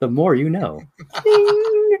 The more you know.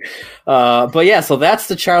 But yeah, so that's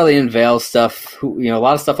the Charlie and Vale stuff. A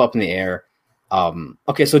lot of stuff up in the air.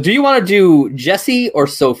 Okay, so do you want to do Jesse or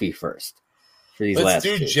Sophie first for these Let's last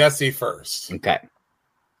do two? Jesse first.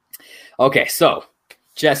 Okay, so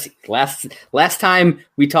Jesse. Last time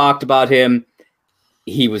we talked about him,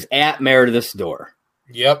 he was at Meredith's door.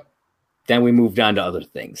 Yep. Then we moved on to other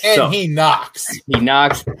things. And he knocks.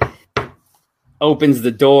 Opens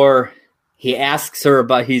the door. He asks her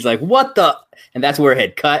about, he's like, what the? And that's where it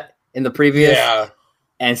had cut in the previous. Yeah.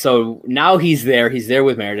 And so now he's there. He's there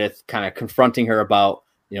with Meredith, kind of confronting her about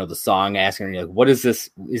the song, asking her, like, what is this?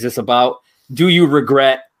 Is this about? Do you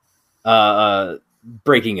regret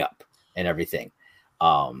breaking up and everything?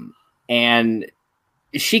 And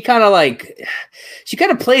she kind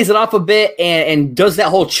of plays it off a bit and does that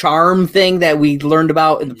whole charm thing that we learned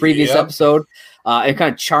about in the previous episode. It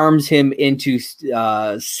kind of charms him into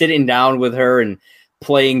sitting down with her and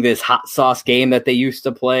playing this hot sauce game that they used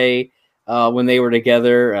to play when they were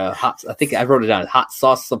together. I think I wrote it down. Hot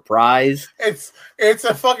sauce surprise. It's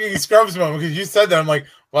a fucking Scrubs moment because you said that. I'm like,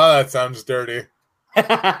 wow, that sounds dirty.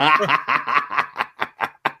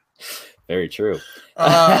 Very true.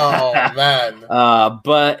 Oh man.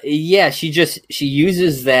 But yeah, she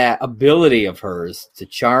uses that ability of hers to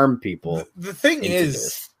charm people. The thing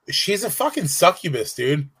is, she's a fucking succubus,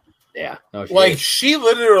 dude. Yeah. No, she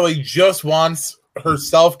literally just wants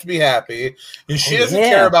herself to be happy, and she doesn't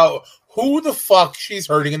care about who the fuck she's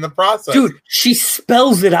hurting in the process. Dude, she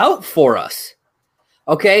spells it out for us.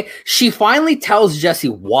 Okay? She finally tells Jesse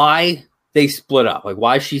why they split up, like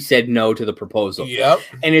why she said no to the proposal. Yep.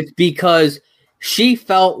 And it's because she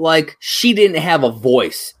felt like she didn't have a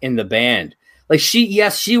voice in the band. Like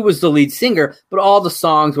she was the lead singer, but all the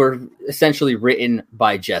songs were essentially written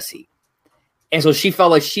by Jesse. And so she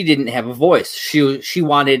felt like she didn't have a voice. She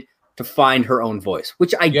wanted to find her own voice,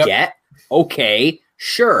 which I get. Okay,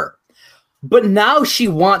 sure. But now she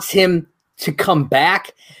wants him to come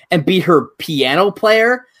back and be her piano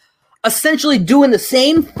player, essentially doing the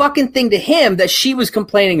same fucking thing to him that she was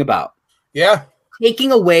complaining about. Yeah.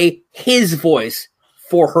 Taking away his voice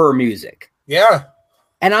for her music. Yeah.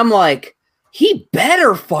 And I'm like, he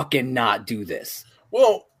better fucking not do this.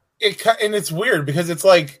 Well, it's weird because it's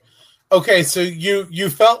like, okay, so you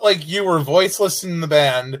felt like you were voiceless in the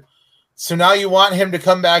band, so now you want him to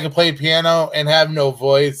come back and play piano and have no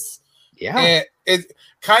voice. Yeah. And it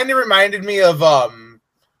kind of reminded me of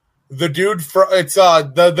the dude from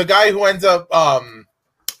the guy who ends up oh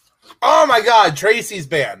my god, Tracy's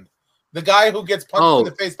band. The guy who gets punched in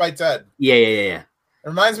the face by Ted. Yeah. It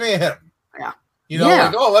reminds me of him.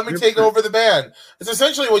 Yeah. Like, let me take over the band. It's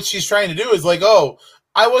essentially what she's trying to do is like,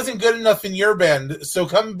 I wasn't good enough in your band, so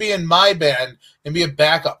come be in my band and be a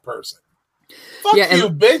backup person. Fuck you,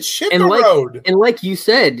 bitch. Hit the road. And like you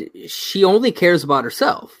said, she only cares about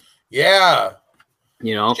herself. Yeah.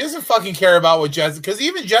 She doesn't fucking care about what Jesse, because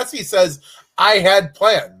even Jesse says, I had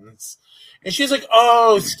plans. And she's like,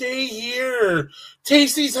 stay here.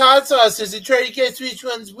 Taste these hot sauces and try to guess which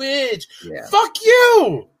one's which. Yeah. Fuck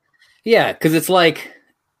you. Yeah, because it's like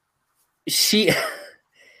she's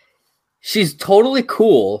totally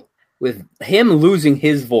cool with him losing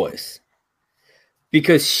his voice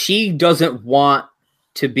because she doesn't want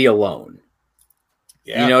to be alone.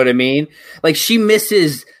 Yeah. You know what I mean? Like she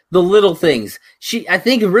misses the little things. I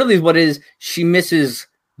think really what it is, she misses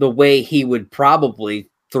the way he would probably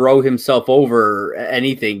throw himself over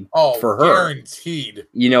anything for her. Guaranteed.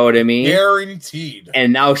 You know what I mean? Guaranteed.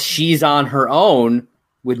 And now she's on her own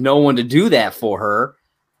with no one to do that for her.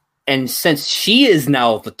 And since she is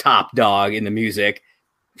now the top dog in the music,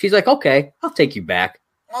 she's like, okay, I'll take you back.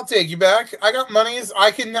 I'll take you back. I got monies.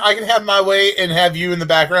 I can have my way and have you in the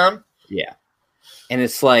background. Yeah. And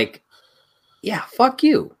it's like, yeah, fuck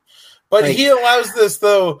you. But he allows this,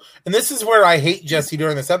 though, and this is where I hate Jesse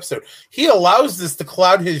during this episode. He allows this to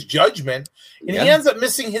cloud his judgment, and he ends up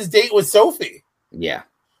missing his date with Sophie. Yeah.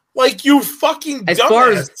 Like, you fucking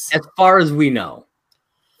dumbass. As far as we know.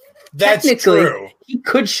 That's true. He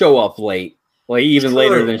could show up late, like even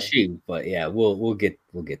later than she. But yeah, we'll get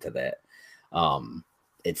to that.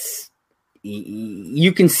 It's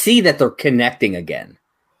you can see that they're connecting again,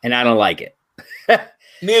 and I don't like it.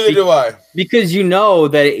 Neither do I. Because you know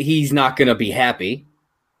that he's not going to be happy.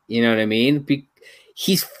 You know what I mean?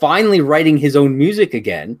 He's finally writing his own music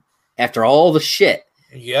again after all the shit.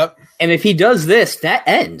 Yep. And if he does this, that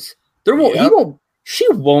ends. She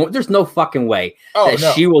won't. There's no fucking way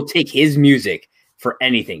she will take his music for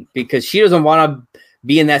anything because she doesn't want to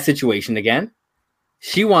be in that situation again.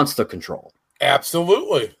 She wants the control.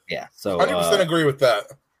 Absolutely. Yeah. So 100% agree with that.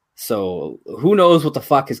 So who knows what the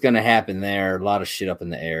fuck is going to happen there? A lot of shit up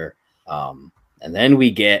in the air. And then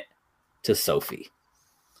we get to Sophie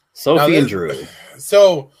and Drew.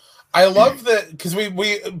 So I love that because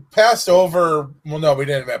we passed over. Well, no, we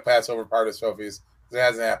didn't pass over part of Sophie's. It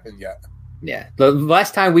hasn't happened yet. Yeah. The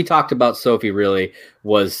last time we talked about Sophie really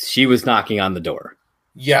was she was knocking on the door.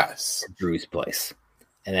 Yes. At Drew's place.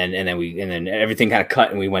 And then everything kind of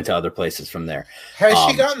cut and we went to other places from there. Has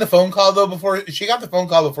she gotten the phone call though before she got the phone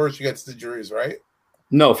call before she gets to Drew's, right?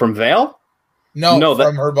 No, from Vale? No,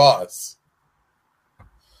 from her boss.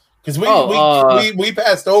 Because we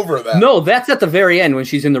passed over that. No, that's at the very end when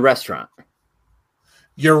she's in the restaurant.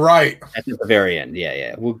 You're right. That's at the very end.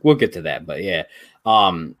 Yeah. We'll get to that, but yeah.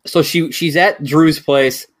 So she's at Drew's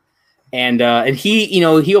place, and he,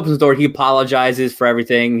 he opens the door. He apologizes for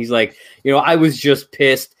everything. He's like, I was just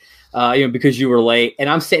pissed, because you were late. And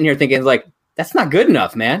I'm sitting here thinking, like, that's not good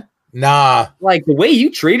enough, man. Nah. Like, the way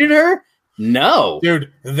you treated her? No.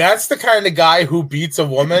 Dude, that's the kind of guy who beats a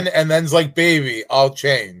woman and then's like, baby, I'll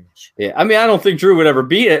change. Yeah, I mean, I don't think Drew would ever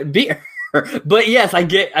beat her. But yes, I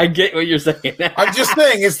get what you're saying. I'm just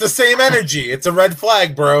saying, it's the same energy. It's a red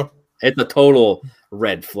flag, bro. It's a total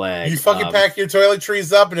red flag. You fucking pack your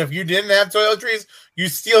toiletries up, and if you didn't have toiletries, you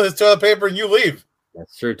steal his toilet paper and you leave.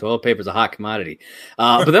 That's true. Toilet paper's a hot commodity.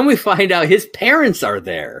 But then we find out his parents are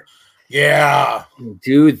there. Yeah.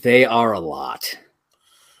 Dude, they are a lot.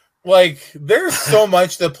 Like, there's so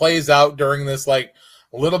much that plays out during this, like,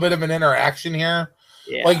 a little bit of an interaction here.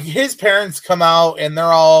 Yeah. Like, his parents come out, and they're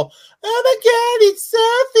all, oh my God, it's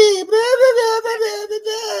Sophie. Blah, blah, blah, blah, blah,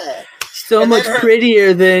 blah. So much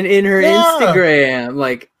prettier than in her Instagram.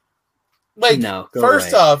 Like, no.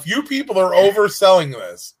 First off, you people are overselling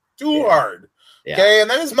this too hard. Yeah. Okay, and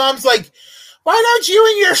then his mom's like, "Why don't you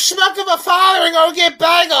and your schmuck of a father go get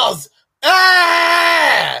bagels?"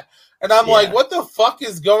 Ah! And I'm like, "What the fuck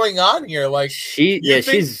is going on here?" Like,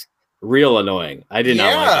 she's real annoying. I did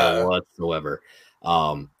not like her whatsoever.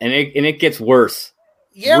 And it gets worse.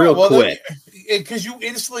 Yeah, real quick because you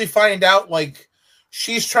instantly find out like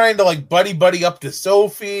she's trying to like buddy up to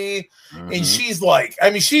Sophie, and she's like, I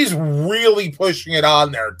mean, she's really pushing it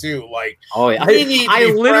on there too. Like, oh yeah,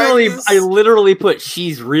 I literally put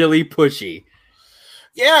she's really pushy.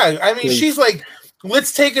 Yeah, I mean, she's like,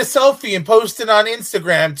 let's take a selfie and post it on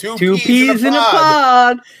Instagram. Two peas in a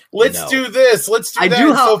pod. Let's do this. Let's do that.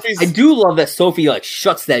 I do love that Sophie like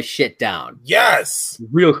shuts that shit down. Yes,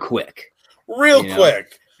 real quick.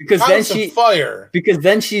 Quick. Because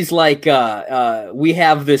then she's like, we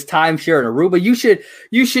have this timeshare in Aruba.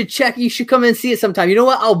 You should come and see it sometime. You know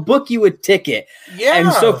what? I'll book you a ticket. Yeah.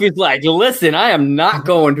 And Sophie's like, listen, I am not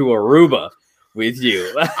going to Aruba with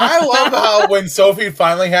you. I love how when Sophie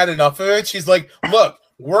finally had enough of it, she's like, look,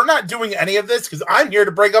 we're not doing any of this because I'm here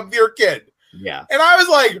to break up with your kid. Yeah. And I was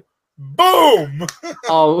like, boom.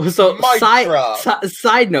 Oh, so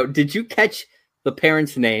side note, did you catch the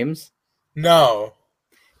parents' names? No.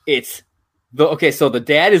 So the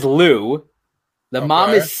dad is Lou, the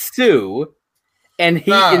mom is Sue, and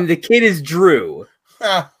the kid is Drew.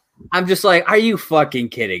 I'm just like, are you fucking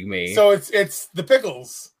kidding me? So it's the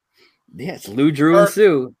Pickles. Yeah, it's Lou, Drew, and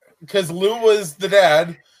Sue. Because Lou was the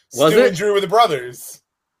dad, Stu and Drew were the brothers.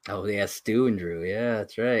 Oh yeah, Stu and Drew. Yeah,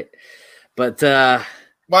 that's right. But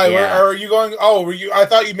why are you going? Oh, were you? I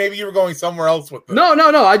thought maybe you were going somewhere else with this. No.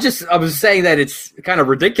 I was saying that it's kind of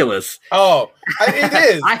ridiculous. Oh,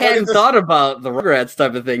 it is. I hadn't thought about the Rugrats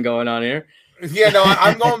type of thing going on here. Yeah, no,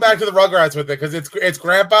 I'm going back to the Rugrats with it because it's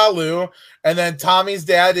Grandpa Lou, and then Tommy's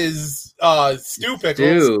dad is Stu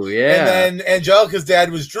Pickles. Stu, yeah. And then Angelica's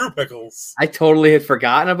dad was Drew Pickles. I totally had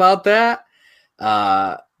forgotten about that.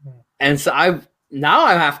 And so I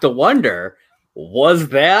have to wonder, was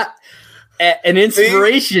that an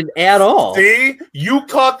inspiration at all? See, you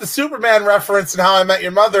caught the Superman reference in How I Met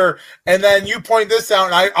Your Mother, and then you point this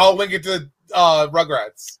out, and I'll link it to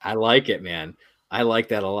Rugrats. I like it, man. I like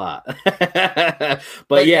that a lot.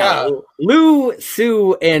 but yeah, Lou,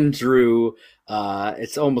 Sue, and Drew,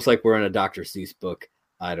 it's almost like we're in a Dr. Seuss book.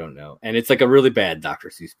 I don't know. And it's like a really bad Dr.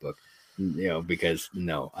 Seuss book, because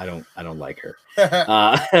I don't like her.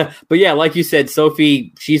 But yeah, like you said,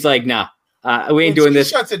 Sophie, she's like, nah, we ain't doing this.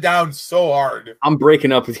 She shuts it down so hard. I'm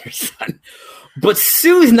breaking up with your son. But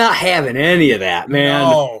Sue's not having any of that, man.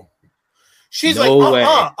 No. She's like,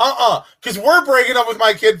 because we're breaking up with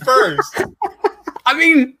my kid first. I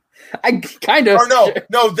mean, I kind of. Or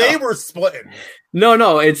no, they were splitting.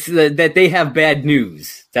 No, it's that they have bad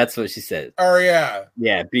news. That's what she said. Oh, yeah.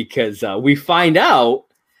 Yeah, because we find out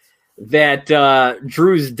that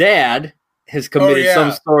Drew's dad has committed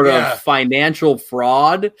some sort of financial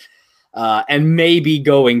fraud and may be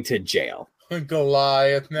going to jail.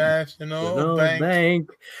 Goliath National Bank.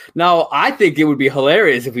 Now, I think it would be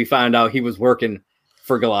hilarious if we found out he was working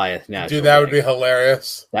for Goliath National Dude, that would be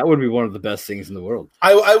hilarious. That would be one of the best things in the world.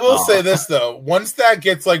 I will say this, though. Once that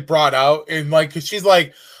gets, like, brought out, and, like, cause she's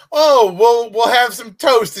like, oh, we'll have some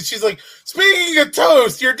toast. And she's like, speaking of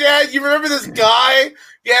toast, your dad, you remember this guy?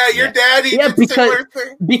 Yeah, your dad, he did similar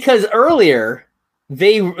thing. Because earlier,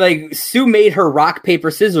 Sue made her rock, paper,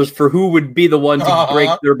 scissors for who would be the one to break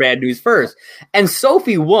their bad news first. And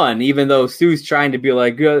Sophie won, even though Sue's trying to be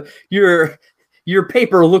like, your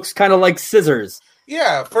paper looks kind of like scissors.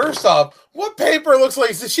 Yeah, first off, what paper looks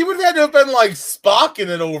like? So she would have had to have been like Spocking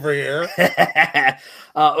it over here.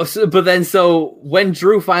 So when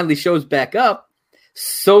Drew finally shows back up,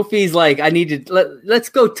 Sophie's like, I need to let's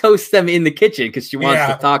go toast them in the kitchen because she wants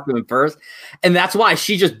to talk to him first. And that's why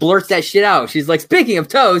she just blurts that shit out. She's like, speaking of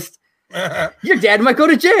toast, your dad might go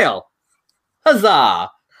to jail.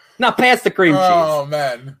 Huzzah. Not past the cream cheese. Oh,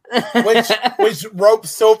 man. Which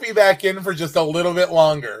ropes Sophie back in for just a little bit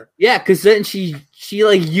longer. Yeah, because then she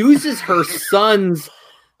like uses her son's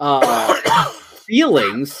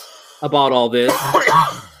feelings about all this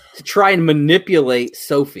to try and manipulate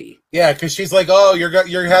Sophie. Yeah, because she's like, "Oh,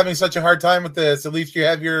 you're having such a hard time with this. At least you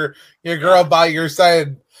have your girl by your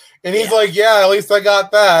side." And he's like, "Yeah, at least I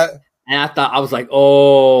got that." And I was like,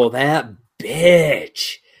 "Oh, that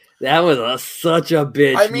bitch." That was such a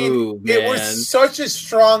bitch move, man. It was such a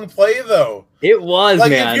strong play, though. It was,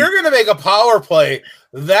 like, man. If you're going to make a power play,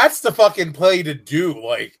 that's the fucking play to do.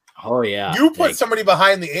 Like, oh, yeah. You put somebody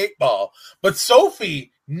behind the 8 ball. But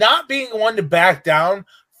Sophie, not being one to back down,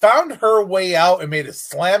 found her way out and made a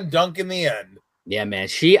slam dunk in the end. Yeah, man.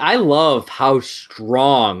 I love how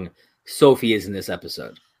strong Sophie is in this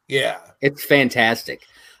episode. Yeah. It's fantastic.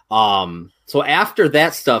 So after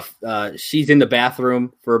that stuff, she's in the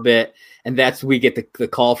bathroom for a bit, and we get the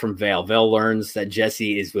call from Vale. Vale learns that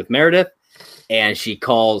Jesse is with Meredith, and she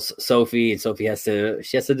calls Sophie, and Sophie has to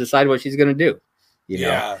decide what she's going to do. You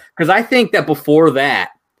know, because I think that before that,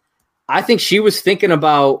 I think she was thinking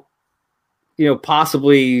about,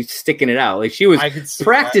 possibly sticking it out. Like she was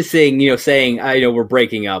practicing, saying, we're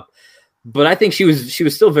breaking up, but I think she was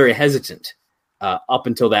still very hesitant up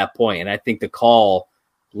until that point, and I think the call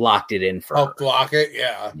locked it in for her. Block it,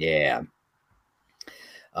 yeah.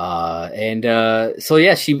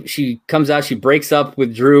 She comes out, she breaks up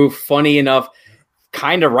with Drew, funny enough,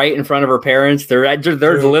 kind of right in front of her parents. They're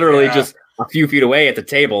literally just a few feet away at the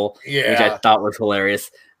table, which I thought was hilarious.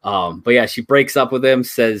 She breaks up with him,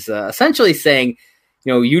 says essentially saying,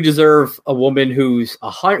 you deserve a woman who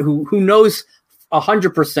knows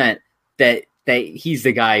 100% that he's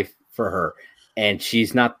the guy for her, and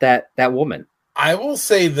she's not that woman. I will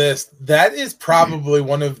say this, that is probably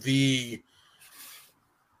one of the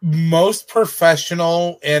most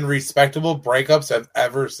professional and respectable breakups I've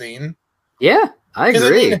ever seen. Yeah, I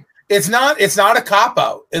agree. It's not a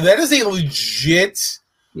cop-out. That is a legit,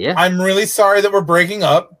 I'm really sorry that we're breaking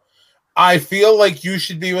up. I feel like you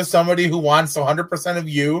should be with somebody who wants 100% of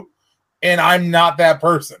you, and I'm not that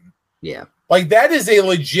person. Yeah. Like, that is a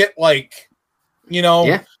legit,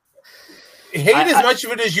 hate as much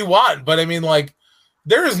of it as you want, but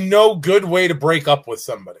there is no good way to break up with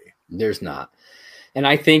somebody. There's not. And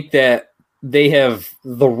I think that they have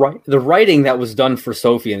the writing that was done for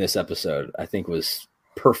Sophie in this episode, I think was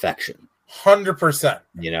perfection. 100%.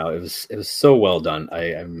 It was so well done.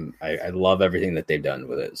 I love everything that they've done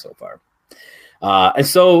with it so far. And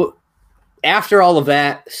so after all of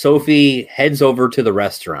that, Sophie heads over to the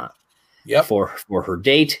restaurant for her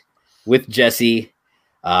date with Jesse.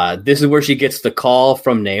 This is where she gets the call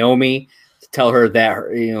from Naomi to tell her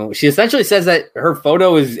that she essentially says that her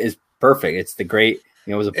photo is perfect. It's the great,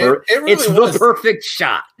 it was the perfect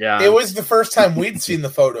shot. Yeah, it was the first time we'd seen the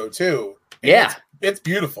photo too. Yeah, it's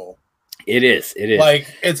beautiful. It is. Like,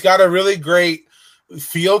 it's got a really great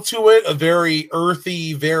feel to it. A very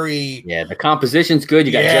earthy, the composition's good.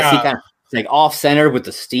 You got Jesse kind of like off center with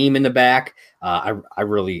the steam in the back. I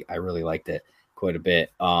really liked it quite a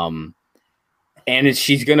bit. And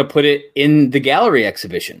she's going to put it in the gallery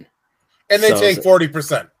exhibition. And they take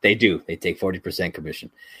 40%. They do. They take 40%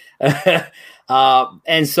 commission.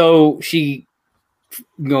 And so she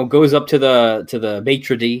goes up to the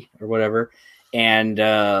maitre d' or whatever and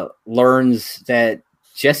learns that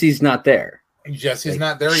Jesse's not there. Jesse's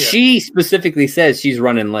not there yet. She specifically says she's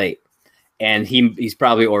running late, and he's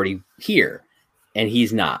probably already here, and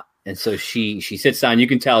he's not. And so she sits down. You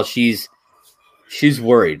can tell she's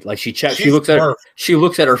worried. Like she checks. She looks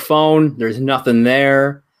at her phone. There's nothing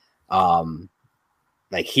there.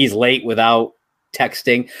 Like he's late without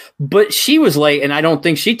texting, but she was late, and I don't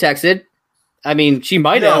think she texted. I mean, she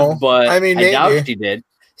might have, but I doubt she did.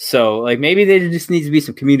 So, like, maybe there just needs to be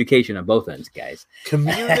some communication on both ends, guys.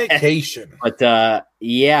 Communication. But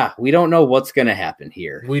we don't know what's going to happen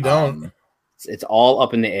here. We don't. It's all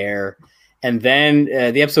up in the air. And then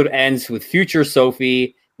the episode ends with future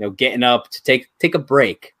Sophie, getting up to take a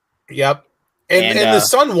break. Yep. And the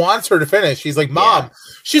son wants her to finish. She's like, Mom. Yeah.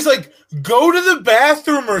 She's like, go to the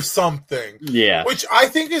bathroom or something. Yeah. Which I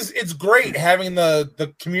think it's great having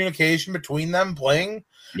the communication between them playing.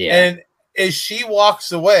 Yeah. And as she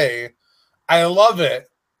walks away, I love it.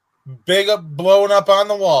 Big up, blowing up on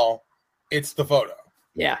the wall. it's the photo.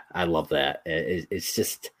 Yeah, I love that.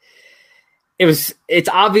 It's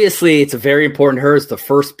obviously, it's a very important to her. It's the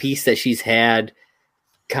first piece that she's had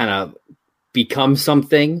kind of become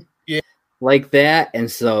something like that.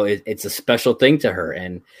 And so it's a special thing to her.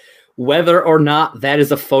 And whether or not that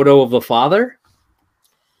is a photo of the father,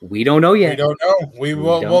 we don't know yet. We don't know.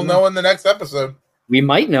 We'll know in the next episode. We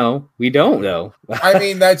might know. We don't know. I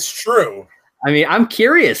mean, that's true. I mean, I'm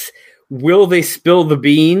curious. Will they spill the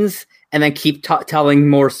beans and then keep telling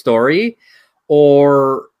more story?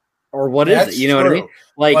 Or what is it? You know what I mean?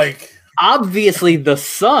 Like, obviously the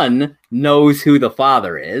son knows who the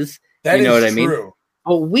father is. You know what I mean?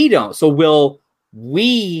 But we don't. So will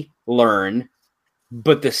we learn,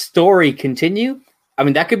 but the story continue? I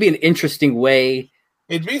mean, that could be an interesting way.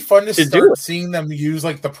 It'd be fun to start seeing them use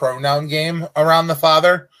like the pronoun game around the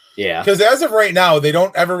father. Yeah. Because as of right now, they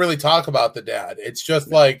don't ever really talk about the dad. It's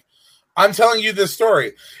just like, I'm telling you this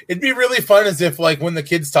story. It'd be really fun as if like when the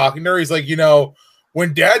kid's talking to her, he's like, you know,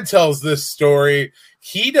 when dad tells this story,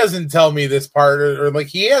 he doesn't tell me this part, or like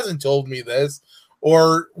he hasn't told me this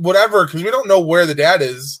or whatever, because we don't know where the dad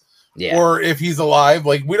is or if he's alive.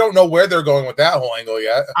 Like, we don't know where they're going with that whole angle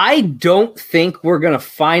yet. I don't think we're going to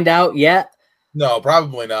find out yet. No,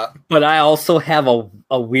 probably not. But I also have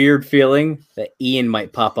a weird feeling that Ian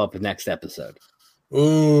might pop up in next episode.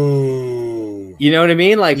 Ooh. You know what I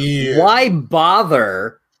mean? Like, why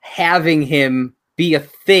bother having him be a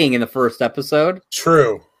thing in the first episode?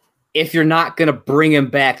 True. If you're not going to bring him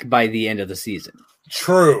back by the end of the season.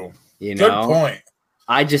 True. You know? Good point.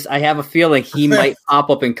 I have a feeling he might pop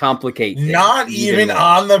up and complicate things. Not even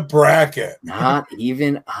on the bracket. Not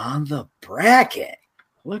even on the bracket.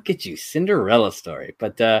 Look at you, Cinderella story.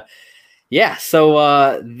 But yeah,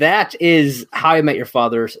 so that is How I Met Your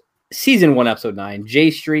Father's Season 1, Episode 9,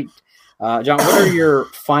 J Street. John, what are your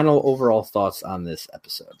final overall thoughts on this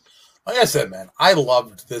episode? Like I said, man, I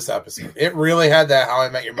loved this episode. It really had that How I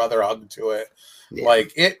Met Your Mother hug to it. Yeah.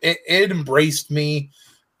 Like, it embraced me.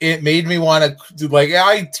 It made me want to do, like,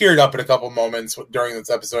 I teared up at a couple moments during this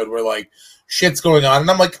episode where, like, shit's going on. And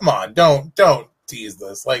I'm like, come on, don't tease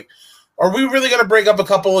this. Like, are we really going to break up a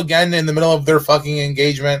couple again in the middle of their fucking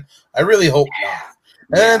engagement? I really hope not.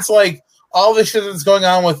 And then it's like, all this shit that's going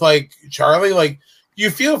on with, like, Charlie, like, you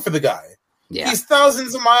feel for the guy. Yeah. He's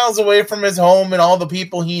thousands of miles away from his home and all the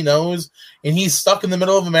people he knows, and he's stuck in the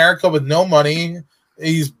middle of America with no money.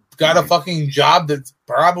 He's got a fucking job that's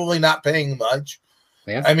probably not paying much.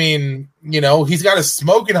 Yeah. I mean, you know, he's got a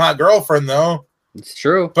smoking hot girlfriend, though. It's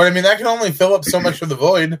true. But, I mean, that can only fill up so much of the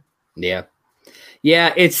void. Yeah.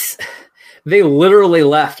 Yeah, they literally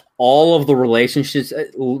left all of the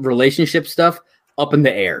relationship stuff up in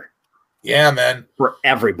the air. Yeah, man. For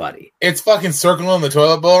everybody. It's fucking circling the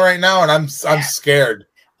toilet bowl right now, and I'm scared.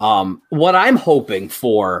 What I'm hoping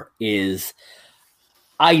for is,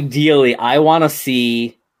 ideally, I want to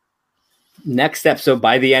see next episode,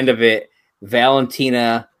 by the end of it,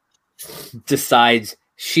 Valentina decides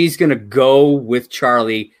she's going to go with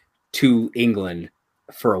Charlie to England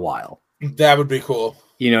for a while. That would be cool.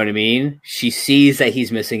 You know what I mean? She sees that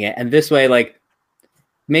he's missing it. And this way, like,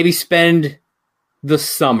 maybe spend the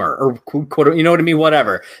summer or, you know what I mean?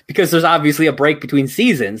 Whatever. Because there's obviously a break between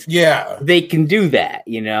seasons. Yeah. They can do that,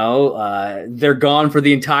 you know? They're gone for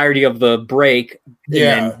the entirety of the break. And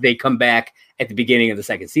then they come back at the beginning of the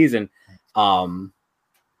second season.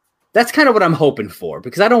 That's kind of what I'm hoping for,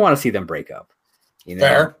 because I don't want to see them break up. You know?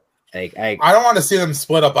 Fair. Like, I don't want to see them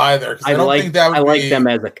split up either. I really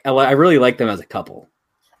like them as a couple.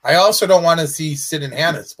 I also don't want to see Sid and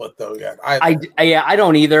Hannah split though yet. I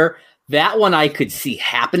don't either. That one I could see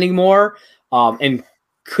happening more, and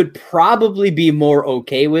could probably be more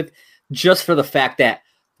okay with, just for the fact that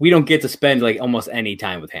we don't get to spend like almost any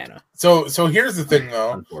time with Hannah. So here's the thing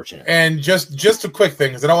though. Unfortunate. And just a quick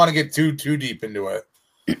thing, because I don't want to get too deep into it.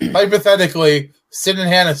 Hypothetically, Sid and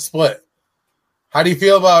Hannah split. How do you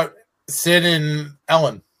feel about Sid and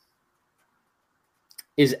Ellen?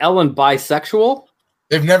 Is Ellen bisexual?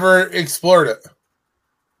 They've never explored it.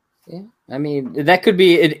 Yeah, I mean, that could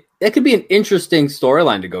be an interesting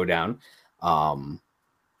storyline to go down.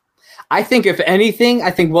 I think, if anything,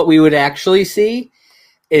 what we would actually see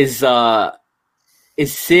is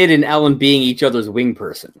Sid and Ellen being each other's wing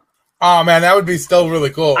person. Oh man, that would be still really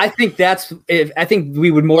cool. I think we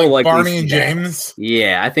would more likely Barney and James. That.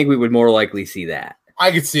 Yeah, I think we would more likely see that.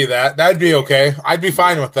 I could see that. That'd be okay. I'd be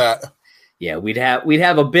fine with that. Yeah, we'd have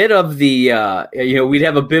a bit of the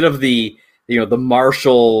the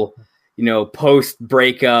Marshall, post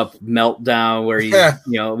breakup meltdown where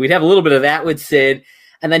we'd have a little bit of that with Sid,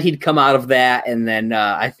 and then he'd come out of that, and then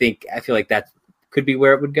I feel like that could be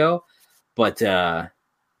where it would go. But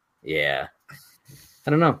Yeah. I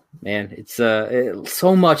don't know, man. It's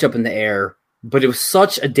so much up in the air, but it was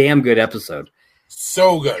such a damn good episode.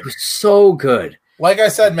 So good. It was so good. Like I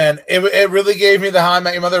said, man, it really gave me the How I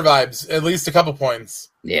Met Your Mother vibes, at least a couple points.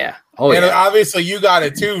 Yeah. Oh, and yeah. Obviously you got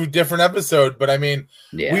it too, different episode, but I mean,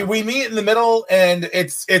 we meet in the middle and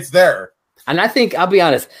it's there. And I think, I'll be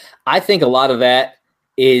honest, I think a lot of that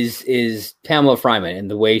is Pamela Fryman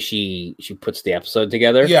and the way she puts the episode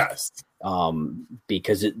together. Yes.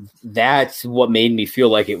 Because that's what made me feel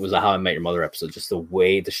like it was a How I Met Your Mother episode, just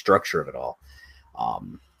the structure of it all.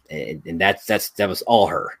 And that was all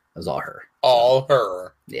her. That was all her. All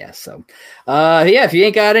her. Yeah. So, if you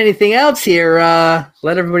ain't got anything else here,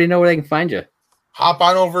 let everybody know where they can find you. Hop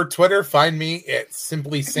on over Twitter. Find me at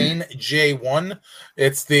Simply Sane J1.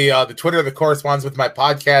 It's the Twitter that corresponds with my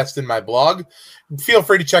podcast and my blog. Feel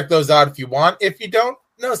free to check those out if you want. If you don't,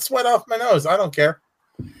 no sweat off my nose. I don't care.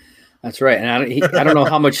 That's right. And I don't know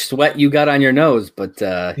how much sweat you got on your nose, but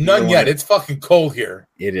none yet. It's fucking cold here.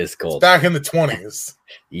 It is cold. It's back in the 20s.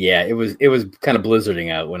 Yeah, it was kind of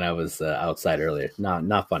blizzarding out when I was outside earlier.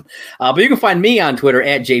 Not fun. But you can find me on Twitter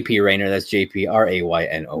at JP Raynor. That's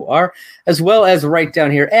JPRAYNOR, as well as right down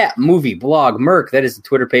here at Movie Blog Merc. That is the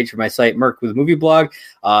Twitter page for my site, Merc with Movie Blog.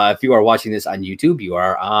 If you are watching this on YouTube, you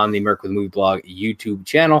are on the Merc with Movie Blog YouTube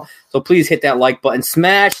channel. So please hit that like button,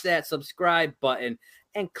 smash that subscribe button,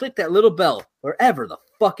 and click that little bell wherever the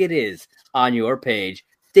fuck it is on your page.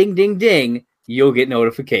 Ding, ding, ding. You'll get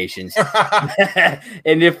notifications.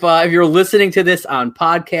 And if you're listening to this on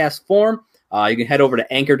podcast form, you can head over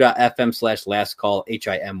to anchor.fm/lastcall,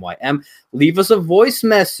 HIMYM. Leave us a voice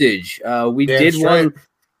message. We did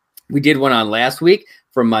one on last week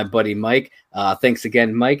from my buddy Mike. Thanks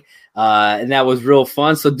again, Mike. And that was real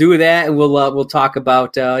fun. So do that, and we'll talk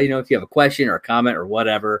about if you have a question or a comment or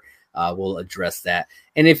whatever, we'll address that.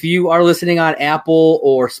 And if you are listening on Apple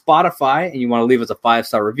or Spotify and you want to leave us a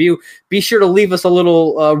 5-star review, be sure to leave us a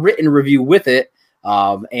little written review with it.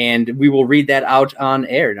 And we will read that out on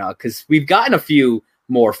air now, because we've gotten a few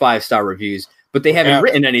more 5-star reviews, but they haven't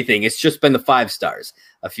written anything. It's just been the 5 stars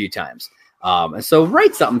a few times. And so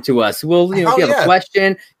write something to us. We'll, if you have a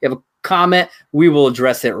question, you have a comment, we will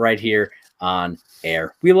address it right here on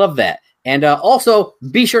air. We love that. And also,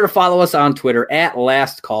 be sure to follow us on Twitter at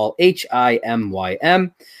LastCall,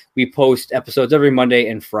 HIMYM. We post episodes every Monday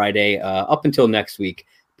and Friday up until next week,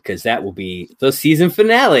 because that will be the season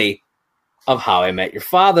finale of How I Met Your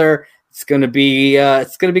Father. It's gonna be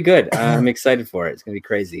good. I'm excited for it. It's gonna be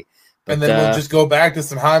crazy. But, and then we'll just go back to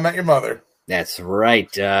some How I Met Your Mother. That's right.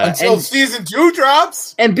 Until season 2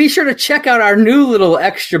 drops. And be sure to check out our new little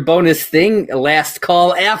extra bonus thing, Last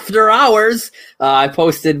Call After Hours. I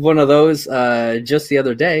posted one of those just the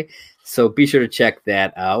other day. So be sure to check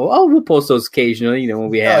that out. We'll post those occasionally, when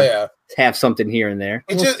we have something here and there.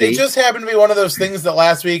 It just happened to be one of those things that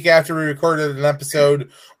last week after we recorded an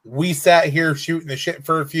episode, we sat here shooting the shit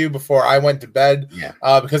for a few before I went to bed. Yeah.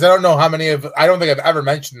 Because I don't think I've ever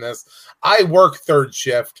mentioned this. I work third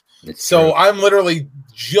shift. So I'm literally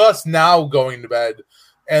just now going to bed,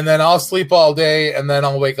 and then I'll sleep all day, and then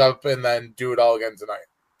I'll wake up and then do it all again tonight.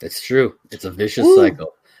 That's true. It's a vicious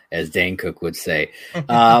cycle, as Dane Cook would say.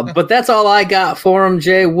 But that's all I got for him,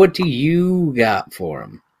 Jay. What do you got for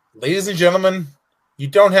him? Ladies and gentlemen, you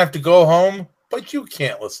don't have to go home, but you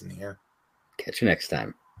can't listen here. Catch you next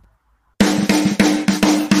time.